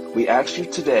 We ask you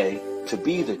today to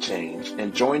be the change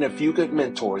and join A Few Good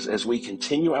Mentors as we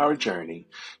continue our journey,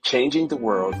 changing the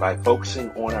world by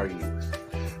focusing on our youth.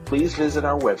 Please visit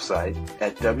our website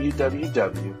at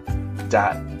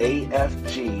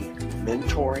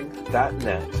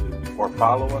www.afgmentoring.net or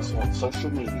follow us on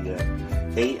social media,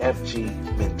 AFG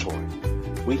Mentoring.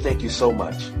 We thank you so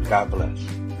much. God bless.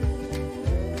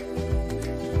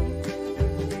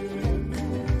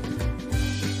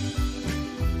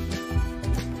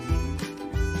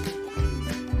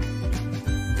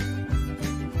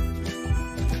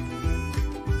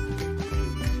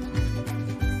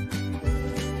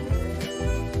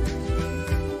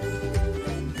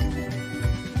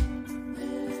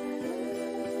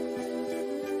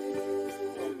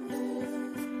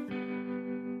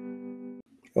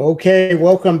 Okay,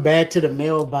 welcome back to the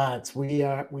mailbox. We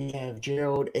have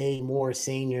Gerald A. Moore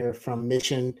Sr. from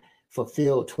Mission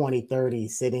Fulfilled 2030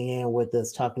 sitting in with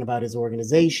us, talking about his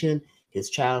organization, his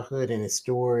childhood, and his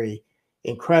story.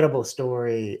 Incredible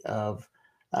story of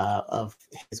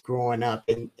his growing up.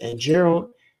 And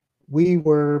Gerald,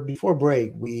 before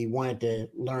break, we wanted to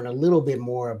learn a little bit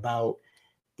more about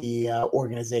the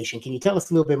organization. Can you tell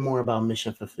us a little bit more about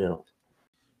Mission Fulfilled?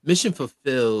 Mission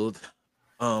Fulfilled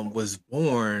was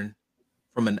born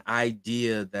from an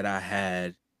idea that I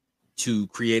had to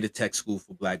create a tech school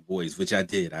for Black boys, which I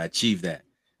did. I achieved that.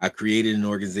 I created an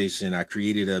organization. I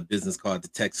created a business called the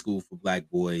Tech School for Black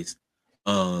Boys.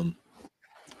 I'm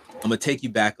gonna take you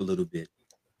back a little bit,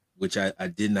 which I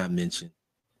did not mention.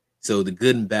 So the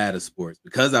good and bad of sports,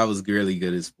 because I was really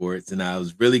good at sports and I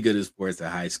was really good at sports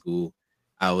at high school.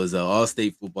 I was an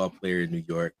all-state football player in New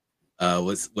York.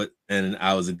 And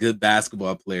I was a good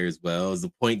basketball player as well. I was a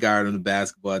point guard on the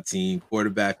basketball team,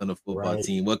 quarterback on the football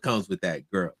team. What comes with that?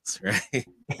 Girls, right?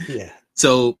 Yeah.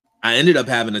 So I ended up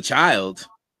having a child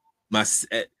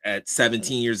at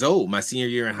 17 years old, my senior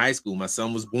year in high school. My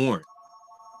son was born,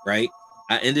 right?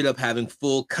 I ended up having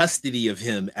full custody of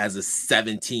him as a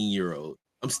 17-year-old.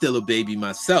 I'm still a baby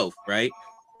myself, right?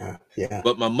 Yeah.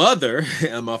 But my mother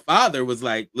and my father was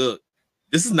like, look,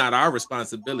 this is not our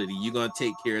responsibility. You're going to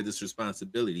take care of this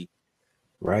responsibility.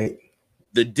 Right.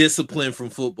 The discipline from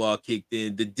football kicked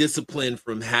in, the discipline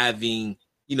from having,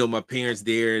 my parents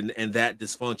there and that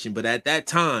dysfunction. But at that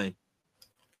time,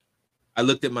 I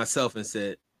looked at myself and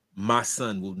said, my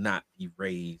son will not be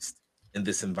raised in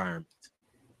this environment.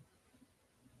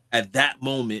 At that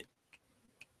moment,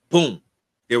 boom,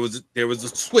 there was a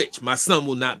switch. My son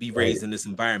will not be raised in this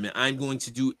environment. I'm going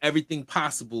to do everything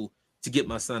possible to get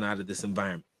my son out of this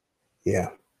environment. Yeah.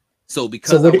 So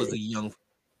because I was a young.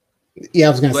 Yeah, I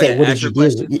was going to say, what did you do?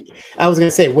 Question. I was going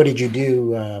to say, what did you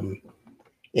do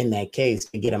in that case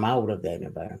to get him out of that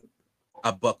environment?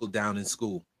 I buckled down in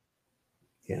school.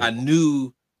 Yeah. I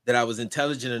knew that I was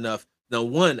intelligent enough. Now,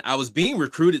 one, I was being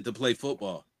recruited to play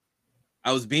football.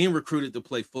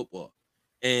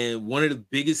 And one of the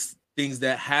biggest things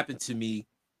that happened to me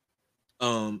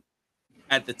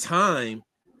at the time,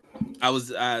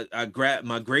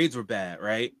 my grades were bad,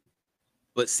 right?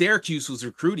 But Syracuse was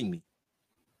recruiting me.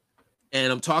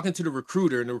 And I'm talking to the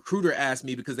recruiter, and the recruiter asked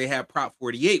me, because they had Prop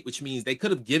 48, which means they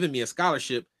could have given me a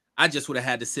scholarship. I just would have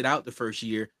had to sit out the first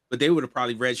year, but they would have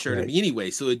probably redshirted me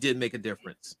anyway. So it did make a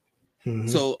difference. Mm-hmm.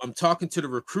 So I'm talking to the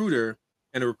recruiter,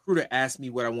 and the recruiter asked me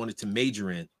what I wanted to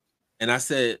major in. And I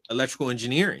said, electrical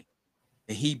engineering.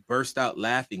 And he burst out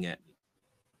laughing at me.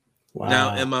 Wow.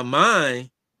 Now, in my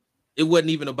mind, it wasn't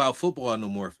even about football no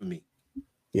more for me.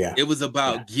 Yeah. It was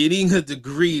about getting a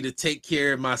degree to take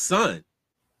care of my son.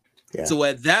 Yeah. So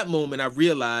at that moment, I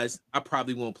realized I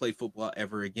probably won't play football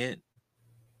ever again.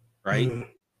 Right. Mm-hmm.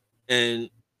 And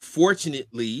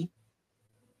fortunately,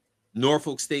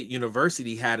 Norfolk State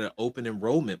University had an open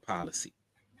enrollment policy.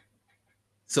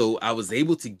 So I was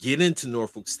able to get into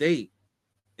Norfolk State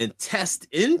and test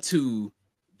into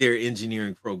their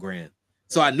engineering program.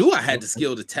 So I knew I had the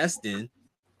skill to test in.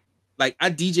 Like I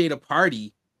DJ'd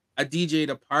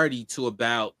a party to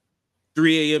about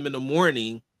 3 a.m. in the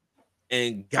morning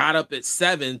and got up at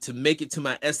 7 to make it to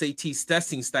my SAT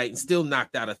testing site and still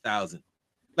knocked out 1,000.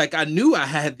 Like I knew I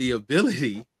had the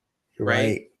ability.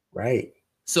 Right.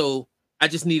 So I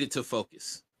just needed to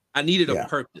focus. I needed a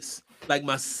purpose. Like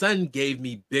my son gave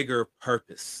me bigger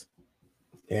purpose.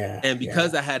 Yeah. And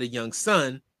because I had a young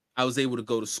son, I was able to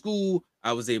go to school.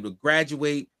 I was able to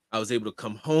graduate. I was able to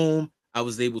come home. I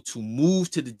was able to move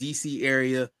to the DC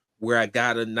area where I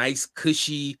got a nice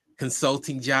cushy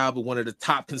consulting job with one of the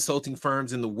top consulting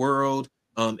firms in the world.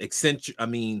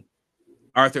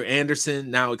 Arthur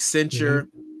Anderson, now Accenture.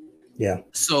 Mm-hmm. Yeah.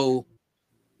 So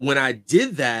when I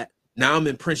did that, now I'm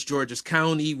in Prince George's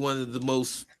County, one of the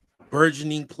most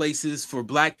burgeoning places for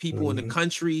Black people in the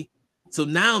country. So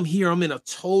now I'm here, I'm in a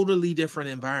totally different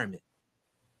environment.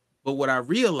 But what I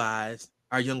realized,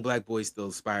 our young Black boys still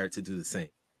aspire to do the same.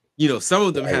 Some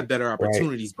of them have better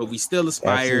opportunities, but we still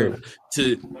aspire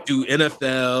to do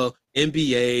NFL,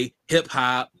 NBA, hip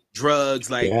hop,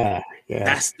 drugs. Like,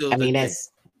 that's still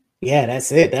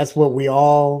that's it. That's what we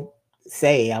all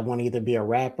say I want to either be a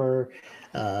rapper,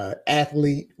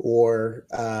 athlete, or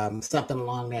something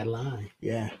along that line.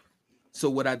 Yeah. So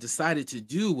what I decided to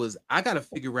do was I got to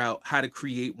figure out how to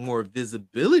create more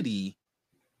visibility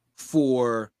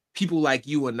for people like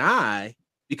you and I,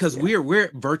 because Yeah.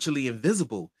 we're virtually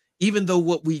invisible. Even though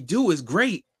what we do is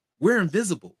great, we're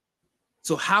invisible.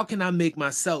 So how can I make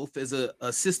myself as a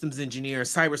systems engineer,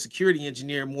 cybersecurity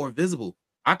engineer more visible?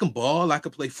 I can ball, I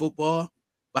can play football,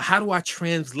 but how do I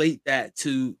translate that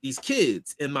to these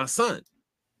kids and my son?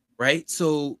 Right.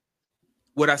 So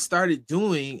what I started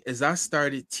doing is I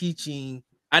started teaching.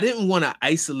 I didn't want to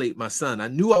isolate my son. I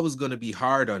knew I was going to be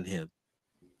hard on him.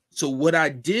 So what I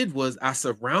did was I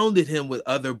surrounded him with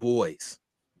other boys.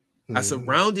 I Mhm.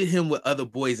 surrounded him with other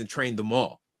boys and trained them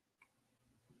all.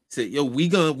 Said, yo, we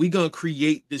gonna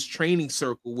create this training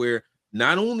circle where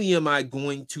not only am I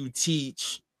going to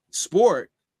teach sport,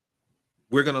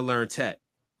 we're gonna learn tech.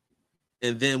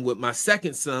 And then with my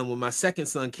second son, when my second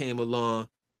son came along,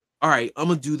 all right, I'm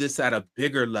gonna do this at a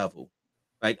bigger level.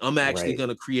 Like I'm actually Right.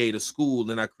 gonna create a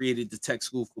school, and I created the tech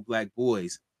school for Black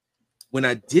boys. When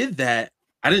I did that,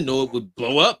 I didn't know it would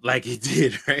blow up like it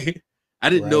did, right? I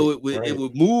didn't know Right. it Right.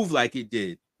 would move like it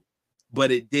did,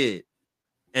 but it did.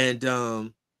 And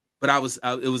but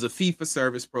it was a fee for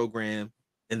service program.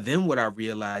 And then what I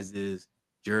realized is,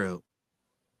 Gerald,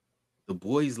 the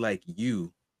boys like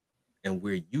you and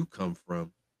where you come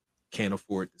from can't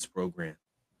afford this program.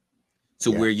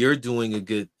 So Yeah. where you're doing a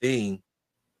good thing,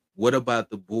 what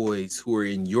about the boys who are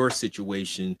in your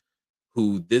situation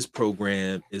who this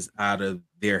program is out of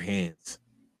their hands?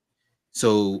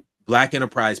 So Black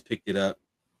Enterprise picked it up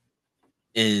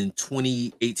in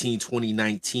 2018,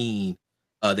 2019.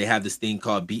 They have this thing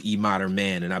called BE Modern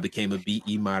Man, and I became a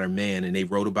BE Modern Man, and they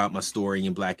wrote about my story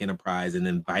in Black Enterprise and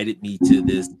invited me to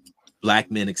this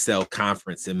Black Men Excel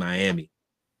conference in Miami.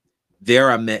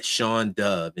 There I met Sean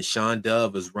Dove, and Sean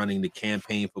Dove was running the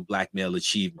campaign for Black Male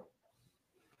Achievement.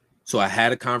 So I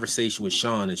had a conversation with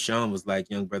Sean, and Sean was like,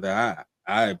 young brother,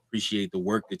 I appreciate the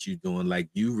work that you're doing. Like,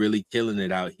 you really killing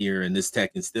it out here in this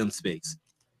tech and STEM space.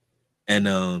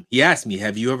 And he asked me,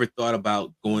 have you ever thought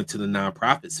about going to the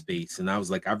nonprofit space? And I was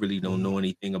like, I really don't know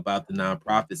anything about the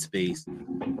nonprofit space.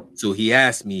 So he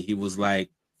asked me, he was like,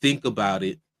 think about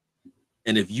it.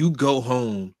 And if you go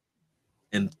home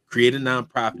and create a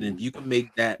nonprofit, and if you can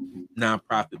make that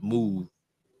nonprofit move,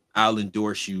 I'll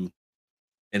endorse you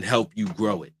and help you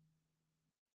grow it,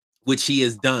 which he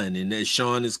has done. And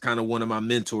Sean is kind of one of my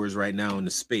mentors right now in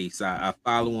the space. I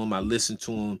follow him, I listen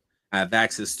to him, I have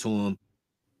access to him.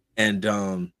 And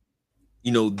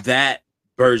you know, that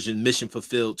version, Mission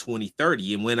Fulfilled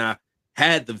 2030. And when I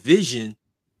had the vision,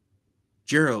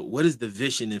 Gerald, what is the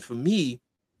vision? And for me,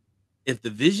 if the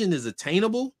vision is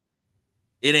attainable,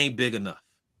 it ain't big enough.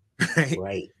 Right?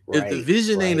 Right. If the Right.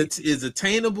 vision Right. is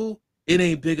attainable, it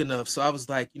ain't big enough. So I was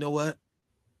like, you know what?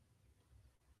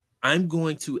 I'm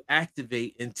going to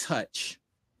activate and touch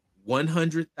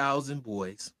 100,000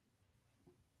 boys.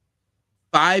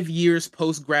 5 years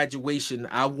post graduation,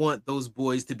 I want those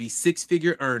boys to be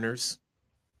six-figure earners.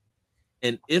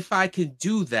 And if I can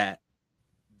do that,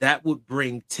 that would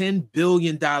bring $10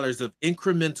 billion of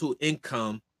incremental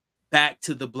income back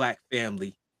to the Black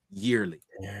family yearly.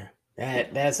 Yeah.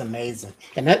 That's amazing.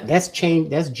 And that's change.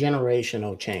 That's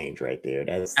generational change right there.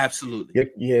 That's Absolutely.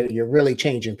 you're really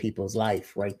changing people's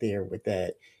life right there with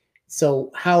that. So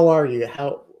how are you?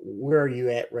 Where are you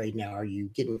at right now? Are you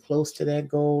getting close to that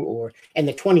goal, or and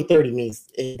the 2030 means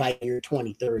by year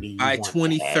 2030 you By want to have?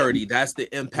 2030, that's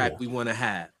the impact Yeah. we want to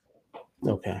have.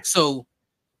 Okay. So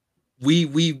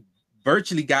we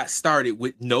virtually got started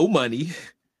with no money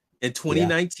in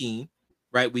 2019,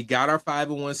 right? We got our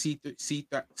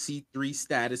 501c3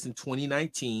 status in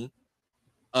 2019,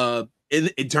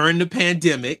 during the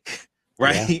pandemic,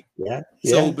 right? Yeah.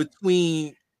 So Yeah.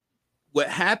 between what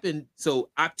happened, so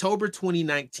October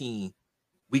 2019,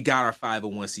 we got our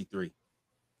 501c3.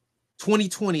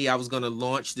 2020, I was going to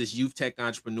launch this Youth Tech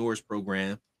Entrepreneurs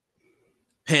Program.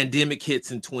 Pandemic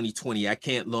hits in 2020. I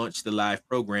can't launch the live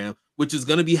program, which is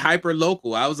going to be hyper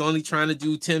local. I was only trying to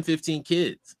do 10, 15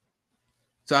 kids.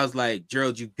 So I was like,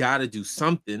 Gerald, you got to do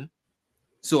something.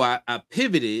 So I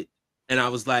pivoted and I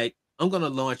was like, I'm going to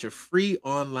launch a free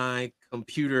online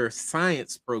computer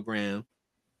science program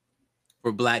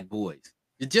for Black boys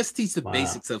to just teach the Wow.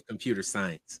 basics of computer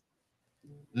science.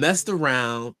 Messed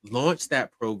around, launched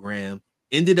that program,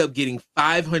 ended up getting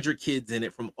 500 kids in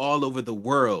it from all over the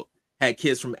world. Had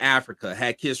kids from Africa,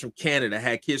 had kids from Canada,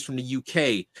 had kids from the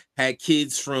UK, had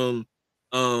kids from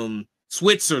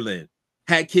Switzerland,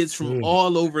 had kids from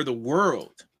all over the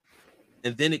world.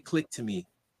 And then it clicked to me,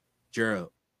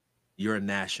 Gerald, you're a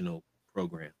national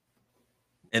program.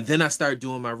 And then I started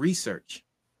doing my research.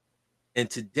 And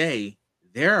today,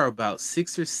 there are about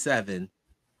 6 or 7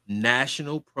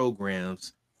 national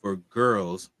programs for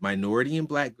girls, minority and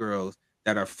Black girls,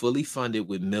 that are fully funded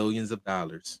with millions of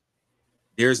dollars.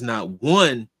 There's not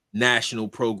one national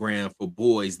program for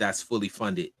boys that's fully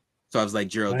funded. So I was like,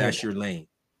 Gerald, Right. that's your lane.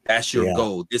 That's your Yeah.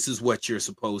 goal. This is what you're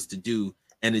supposed to do.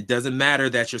 And it doesn't matter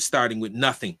that you're starting with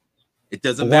nothing. It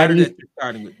doesn't Why matter do you- that you're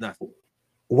starting with nothing.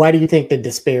 Why do you think the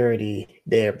disparity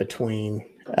there between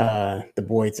the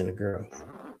boys and the girls?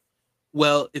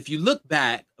 Well, if you look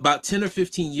back about 10 or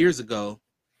 15 years ago,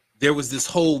 there was this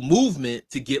whole movement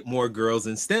to get more girls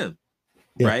in STEM,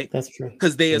 Yeah, right? that's true.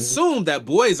 Because they Mhm. assumed that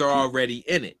boys are already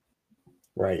in it.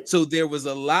 Right. So there was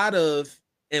a lot of,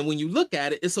 and when you look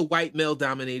at it, it's a white male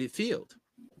dominated field.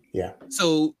 Yeah.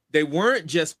 So they weren't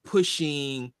just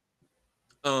pushing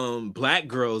Black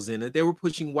girls in it, they were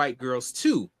pushing white girls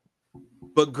too.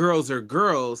 But girls are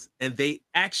girls, and they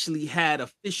actually had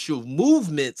official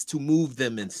movements to move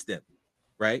them in STEM,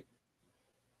 right?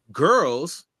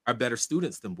 Girls are better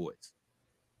students than boys.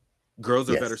 Girls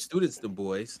are better Yes. students than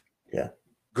boys. Yeah.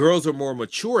 Girls are more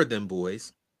mature than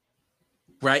boys,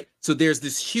 right? So there's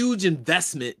this huge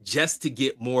investment just to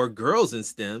get more girls in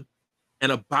STEM.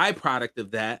 And a byproduct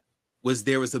of that was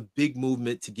there was a big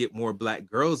movement to get more Black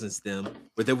girls in STEM,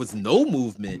 but there was no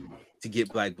movement to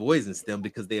get Black boys in STEM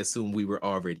because they assumed we were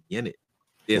already in it.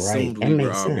 They Right. assumed That we were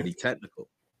makes already sense. technical,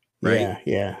 right?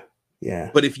 Yeah.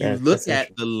 But if you look That's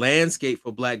at the landscape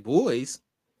for Black boys,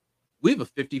 we have a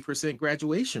 50%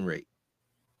 graduation rate.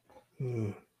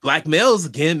 interesting. Black males,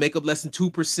 again, make up less than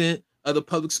 2% of the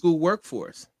public school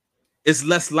workforce. It's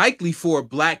less likely for a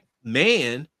Black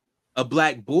man, a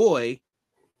Black boy,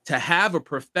 to have a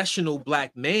professional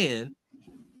Black man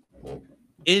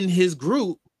in his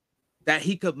group that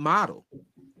he could model,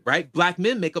 right? Black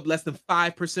men make up less than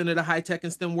 5% of the high-tech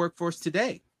and STEM workforce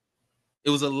today. It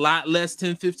was a lot less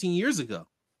 10, 15 years ago.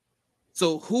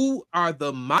 So who are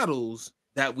the models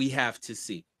that we have to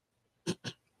see?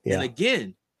 Yeah. And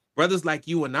again, brothers like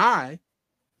you and I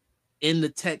in the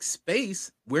tech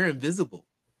space, we're invisible.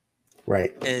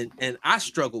 Right. And I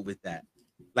struggled with that.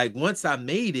 Like once I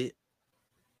made it,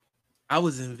 I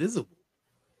was invisible.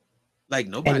 Like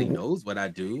nobody And knows what I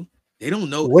do. They don't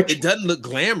know. which It doesn't look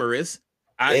glamorous.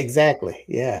 exactly.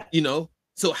 Yeah. You know,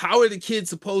 so how are the kids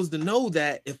supposed to know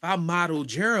that if I model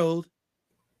Gerald,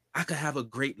 I could have a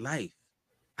great life?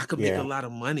 I could make Yeah. a lot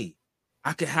of money.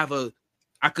 I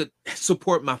could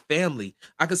support my family.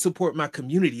 I could support my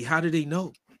community. How do they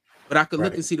know? But I could look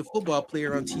Right. and see the football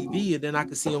player on TV, and then I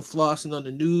could see him flossing on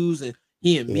the news, and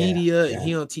he in Yeah. media, and Yeah.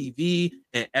 he on TV,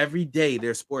 and every day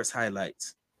there's sports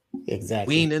highlights. We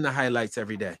Exactly. ain't in the highlights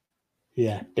every day.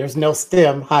 Yeah. There's no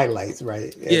STEM highlights,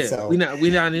 right? And Yeah, so, we're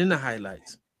not in the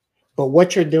highlights. but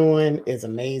what you're doing is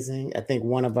amazing. I think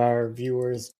one of our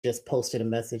viewers just posted a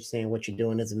message saying what you're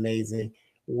doing is amazing.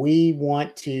 We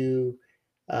want to,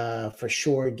 for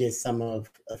sure, get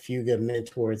a few good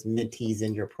mentors, mentees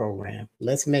in your program.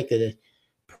 Let's make it a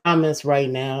promise right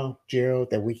now, Gerald,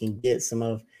 that we can get some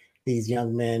of these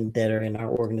young men that are in our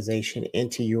organization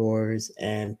into yours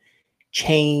and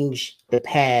change the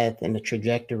path and the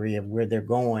trajectory of where they're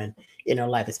going in their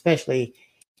life, especially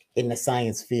in the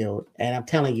science field. And I'm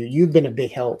telling you, you've been a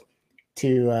big help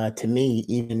to me,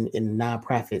 even in the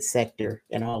nonprofit sector,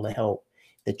 and all the help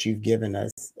that you've given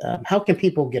us. How can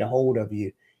people get a hold of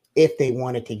you if they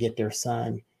wanted to get their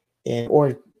son in,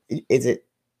 or is it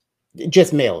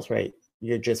just males, right?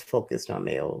 You're just focused on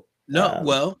male. No,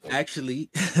 well, actually,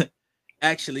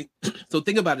 so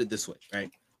think about it this way, right?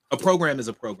 A program is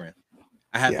a program.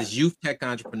 I have Yeah. this youth tech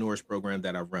entrepreneurs program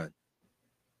that I run.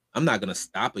 I'm not going to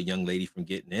stop a young lady from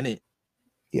getting in it,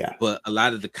 Yeah. but a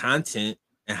lot of the content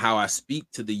and how I speak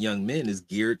to the young men is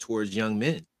geared towards young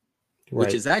men, which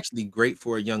Right. is actually great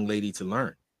for a young lady to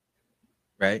learn,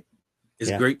 right? It's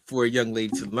Yeah. great for a young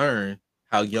lady to learn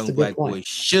how That's a young good Black point. boys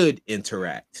should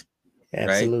interact, right?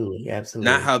 Absolutely.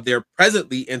 Absolutely. Not how they're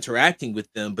presently interacting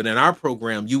with them, but in our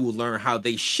program, you will learn how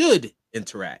they should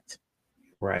interact,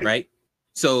 Right. right?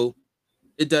 So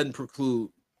it doesn't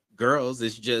preclude girls.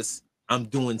 It's just I'm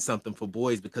doing something for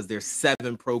boys because there's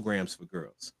 7 programs for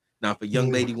girls. Now, if a young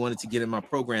lady wanted to get in my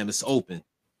program, it's open.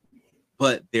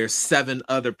 But there's 7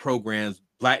 other programs,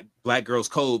 Black Girls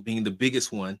Code being the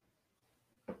biggest one,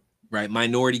 right?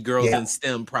 Minority Girls Yeah. in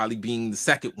STEM probably being the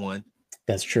second one,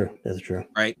 That's true. That's true.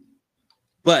 right?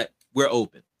 But we're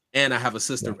open. And I have a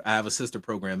sister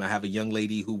program. I have a young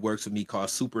lady who works with me called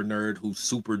Super Nerd, who's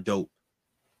super dope.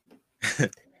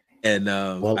 And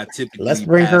Well, I typically let's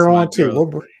bring pass her my on too.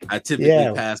 girls- I typically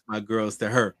Yeah. pass my girls to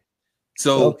her.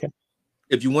 So Okay.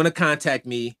 if you want to contact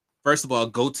me, first of all,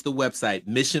 go to the website,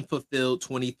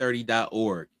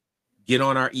 missionfulfilled2030.org. Get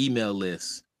on our email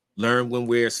list. Learn when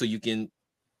we're so you can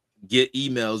get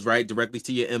emails right directly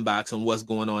to your inbox on what's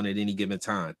going on at any given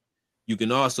time. You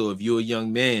can also, if you're a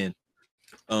young man,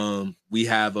 we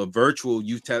have a virtual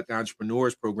Youth Tech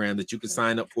Entrepreneurs program that you can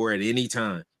sign up for at any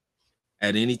time.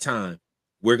 At any time.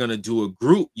 We're going to do a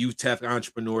group Youth Tech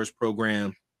Entrepreneurs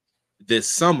program this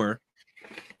summer.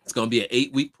 It's going to be an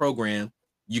 8-week program.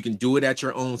 You can do it at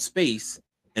your own space,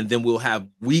 and then we'll have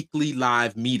weekly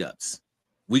live meetups.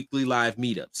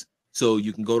 So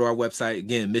you can go to our website,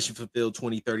 again,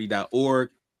 missionfulfilled2030.org,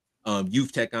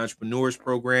 Youth Tech Entrepreneurs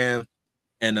program,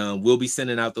 and we'll be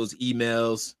sending out those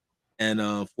emails.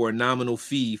 And for a nominal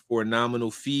fee,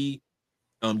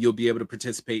 you'll be able to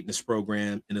participate in this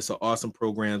program. And it's an awesome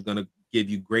program. It's going to give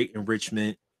you great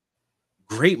enrichment,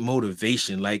 great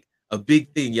motivation, like a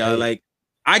big thing, y'all. Like,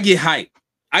 I get hyped.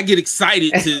 I get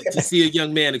excited to see a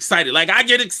young man excited. Like, I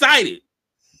get excited.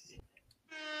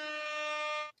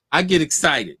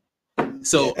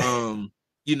 So,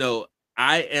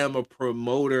 I am a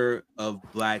promoter of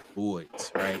Black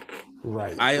boys, right?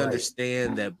 Right. I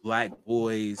understand that Black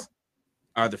boys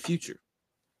are the future.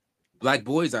 Black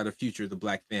boys are the future of the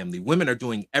Black family. Women are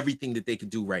doing everything that they can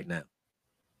do right now.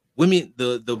 Women,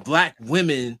 the Black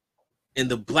women in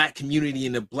the Black community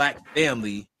and the Black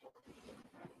family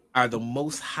are the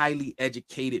most highly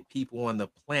educated people on the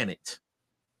planet.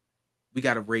 We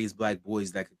got to raise Black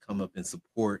boys that could come up and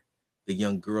support the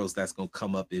young girls that's going to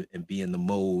come up and be in the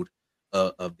mode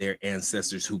of their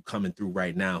ancestors who coming through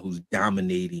right now, who's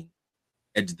dominating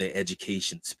the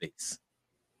education space.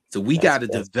 So we got to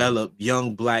develop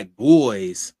young Black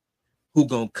boys who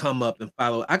going to come up and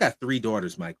follow. I got 3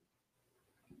 daughters, Michael.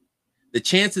 The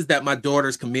chances that my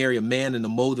daughters can marry a man in the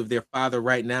mold of their father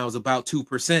right now is about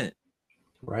 2%.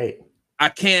 Right. I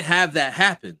can't have that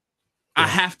happen. Yeah. I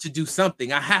have to do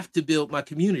something. I have to build my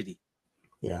community.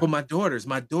 Yeah. For my daughters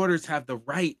have the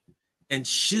right and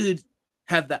should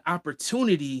have the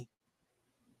opportunity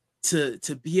to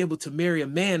be able to marry a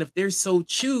man if they so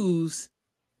choose,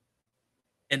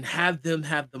 and have them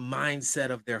have the mindset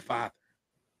of their father.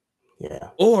 Yeah.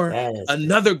 Or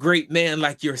another great man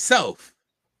like yourself,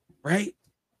 right?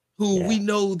 Who we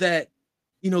know that,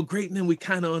 great men, we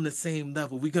kind of on the same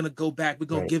level. We're going to go back. We're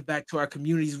going to give back to our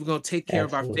communities. We're going to take care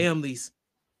of our families.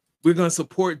 We're going to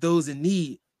support those in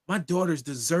need. My daughters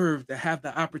deserve to have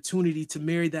the opportunity to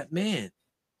marry that man.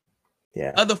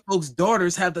 Yeah. Other folks'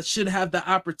 daughters should have the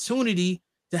opportunity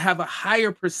to have a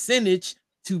higher percentage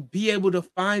to be able to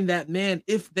find that man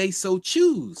if they so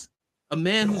choose. A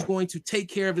man who's going to take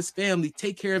care of his family,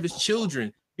 take care of his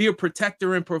children, be a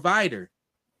protector and provider,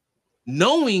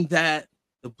 knowing that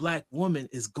the Black woman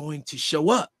is going to show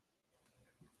up.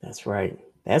 That's right.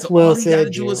 That's so well said. All he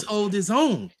got to do is hold his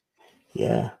own.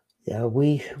 Yeah. Yeah,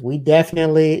 we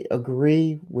definitely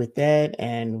agree with that,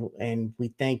 and we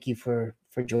thank you for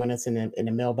joining us in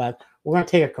the mailbox. We're going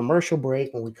to take a commercial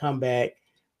break. When we come back,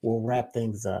 we'll wrap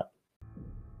things up.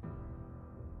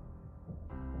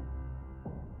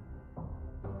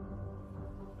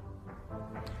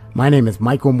 My name is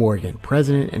Michael Morgan,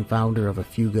 president and founder of A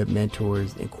Few Good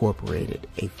Mentors Incorporated,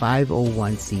 a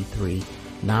 501c3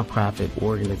 nonprofit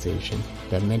organization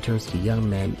that mentors to young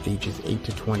men ages 8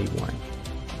 to 21.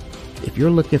 If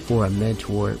you're looking for a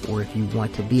mentor, or if you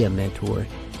want to be a mentor,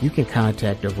 you can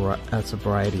contact us a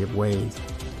variety of ways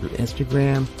through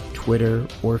Instagram, Twitter,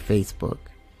 or Facebook.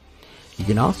 You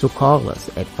can also call us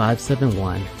at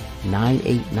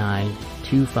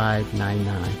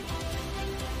 571-989-2599.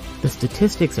 The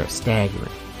statistics are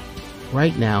staggering.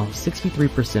 Right now,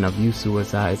 63% of youth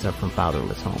suicides are from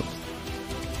fatherless homes,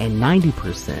 and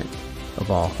 90% of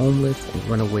all homeless and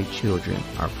runaway children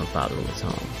are from fatherless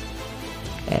homes.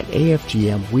 At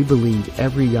AFGM, we believe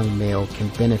every young male can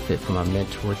benefit from a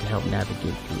mentor to help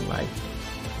navigate through life.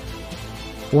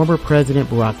 Former President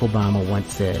Barack Obama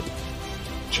once said,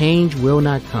 "Change will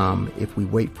not come if we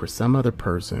wait for some other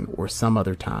person or some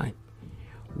other time.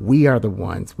 We are the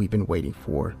ones we've been waiting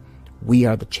for. We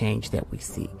are the change that we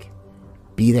seek.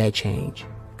 Be that change."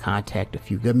 Contact A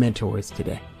Few Good Mentors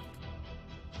today.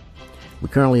 We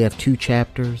currently have 2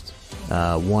 chapters,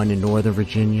 one in Northern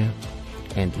Virginia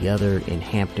and the other in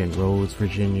Hampton Roads,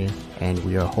 Virginia, and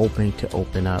we are hoping to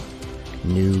open up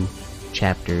new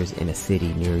chapters in a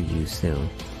city near you soon.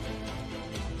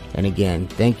 And again,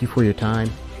 thank you for your time.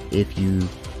 If you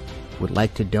would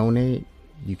like to donate,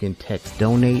 you can text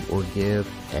donate or give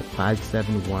at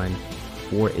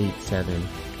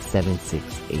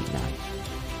 571-487-7689.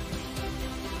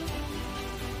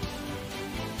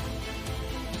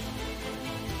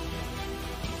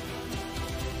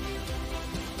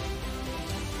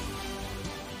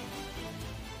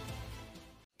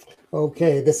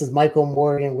 Okay, this is Michael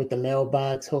Morgan with the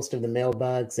Mailbox, host of the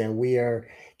Mailbox, and we are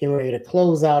getting ready to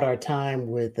close out our time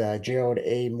with Gerald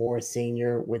A. Moore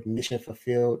Sr. with Mission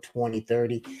Fulfilled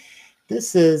 2030.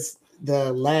 This is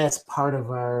the last part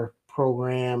of our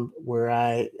program where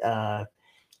I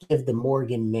give the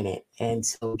Morgan Minute. And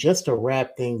so just to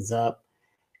wrap things up,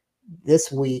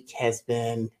 this week has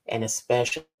been an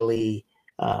especially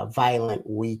violent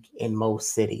week in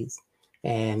most cities.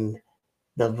 And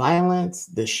the violence,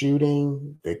 the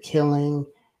shooting, the killing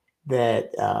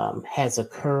that has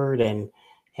occurred and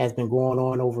has been going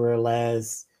on over the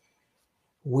last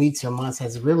weeks or months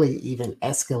has really even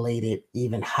escalated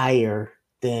even higher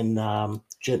than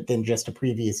just the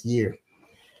previous year.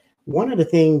 One of the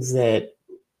things that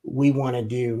we want to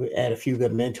do at A Few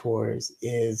Good Mentors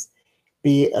is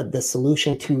be the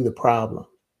solution to the problem,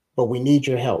 but we need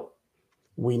your help.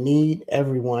 We need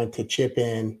everyone to chip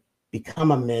in,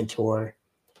 become a mentor.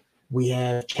 We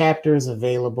have chapters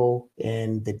available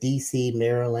in the DC,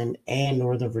 Maryland, and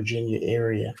Northern Virginia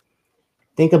area.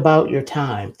 Think about your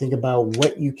time. Think about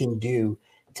what you can do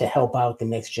to help out the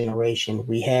next generation.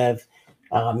 We have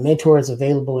mentors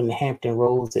available in the Hampton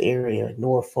Roads area,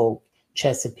 Norfolk,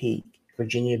 Chesapeake,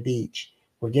 Virginia Beach.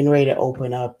 We're getting ready to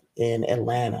open up in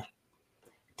Atlanta.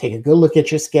 Take a good look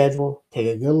at your schedule. Take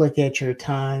a good look at your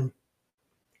time.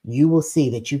 You will see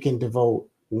that you can devote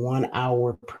 1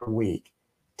 hour per week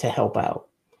to help out.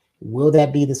 Will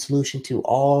that be the solution to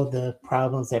all the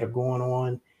problems that are going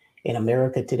on in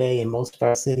America today in most of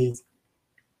our cities?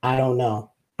 I don't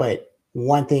know. But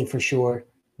one thing for sure,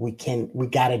 we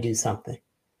got to do something.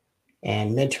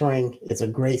 And mentoring is a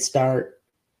great start.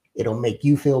 It'll make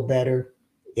you feel better.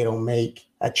 It'll make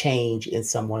a change in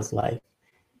someone's life.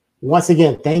 Once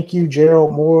again, thank you,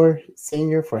 Gerald Moore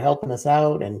Sr., for helping us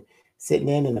out and sitting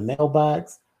in the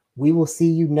Mailbox. We will see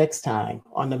you next time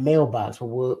on the Mailbox,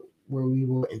 where we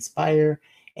will inspire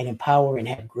and empower and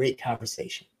have great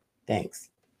conversation. Thanks.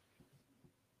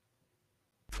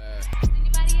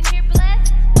 Anybody in here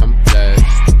blessed? I'm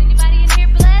blessed. Anybody in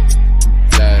here blessed?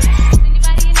 Blessed.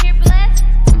 Anybody in here blessed?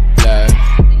 I'm blessed.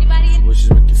 Anybody in Wishes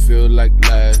make you feel like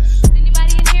less.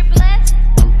 Anybody in here blessed?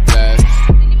 I'm blessed.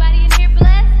 Anybody in here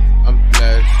blessed? I'm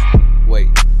blessed. Wait,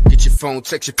 get your phone,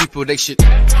 text your people, they should.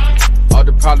 All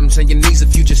the problems and your needs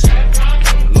if you just.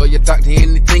 Lawyer, doctor,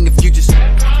 anything if you just.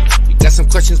 You got some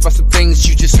questions about some things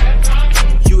you just.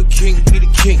 You a king, be the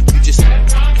king. You just.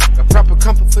 Got proper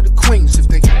comfort for the queens if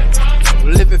they.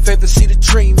 Live in feather, see the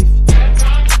dream.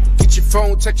 Get your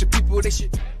phone, text your people, they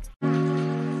should.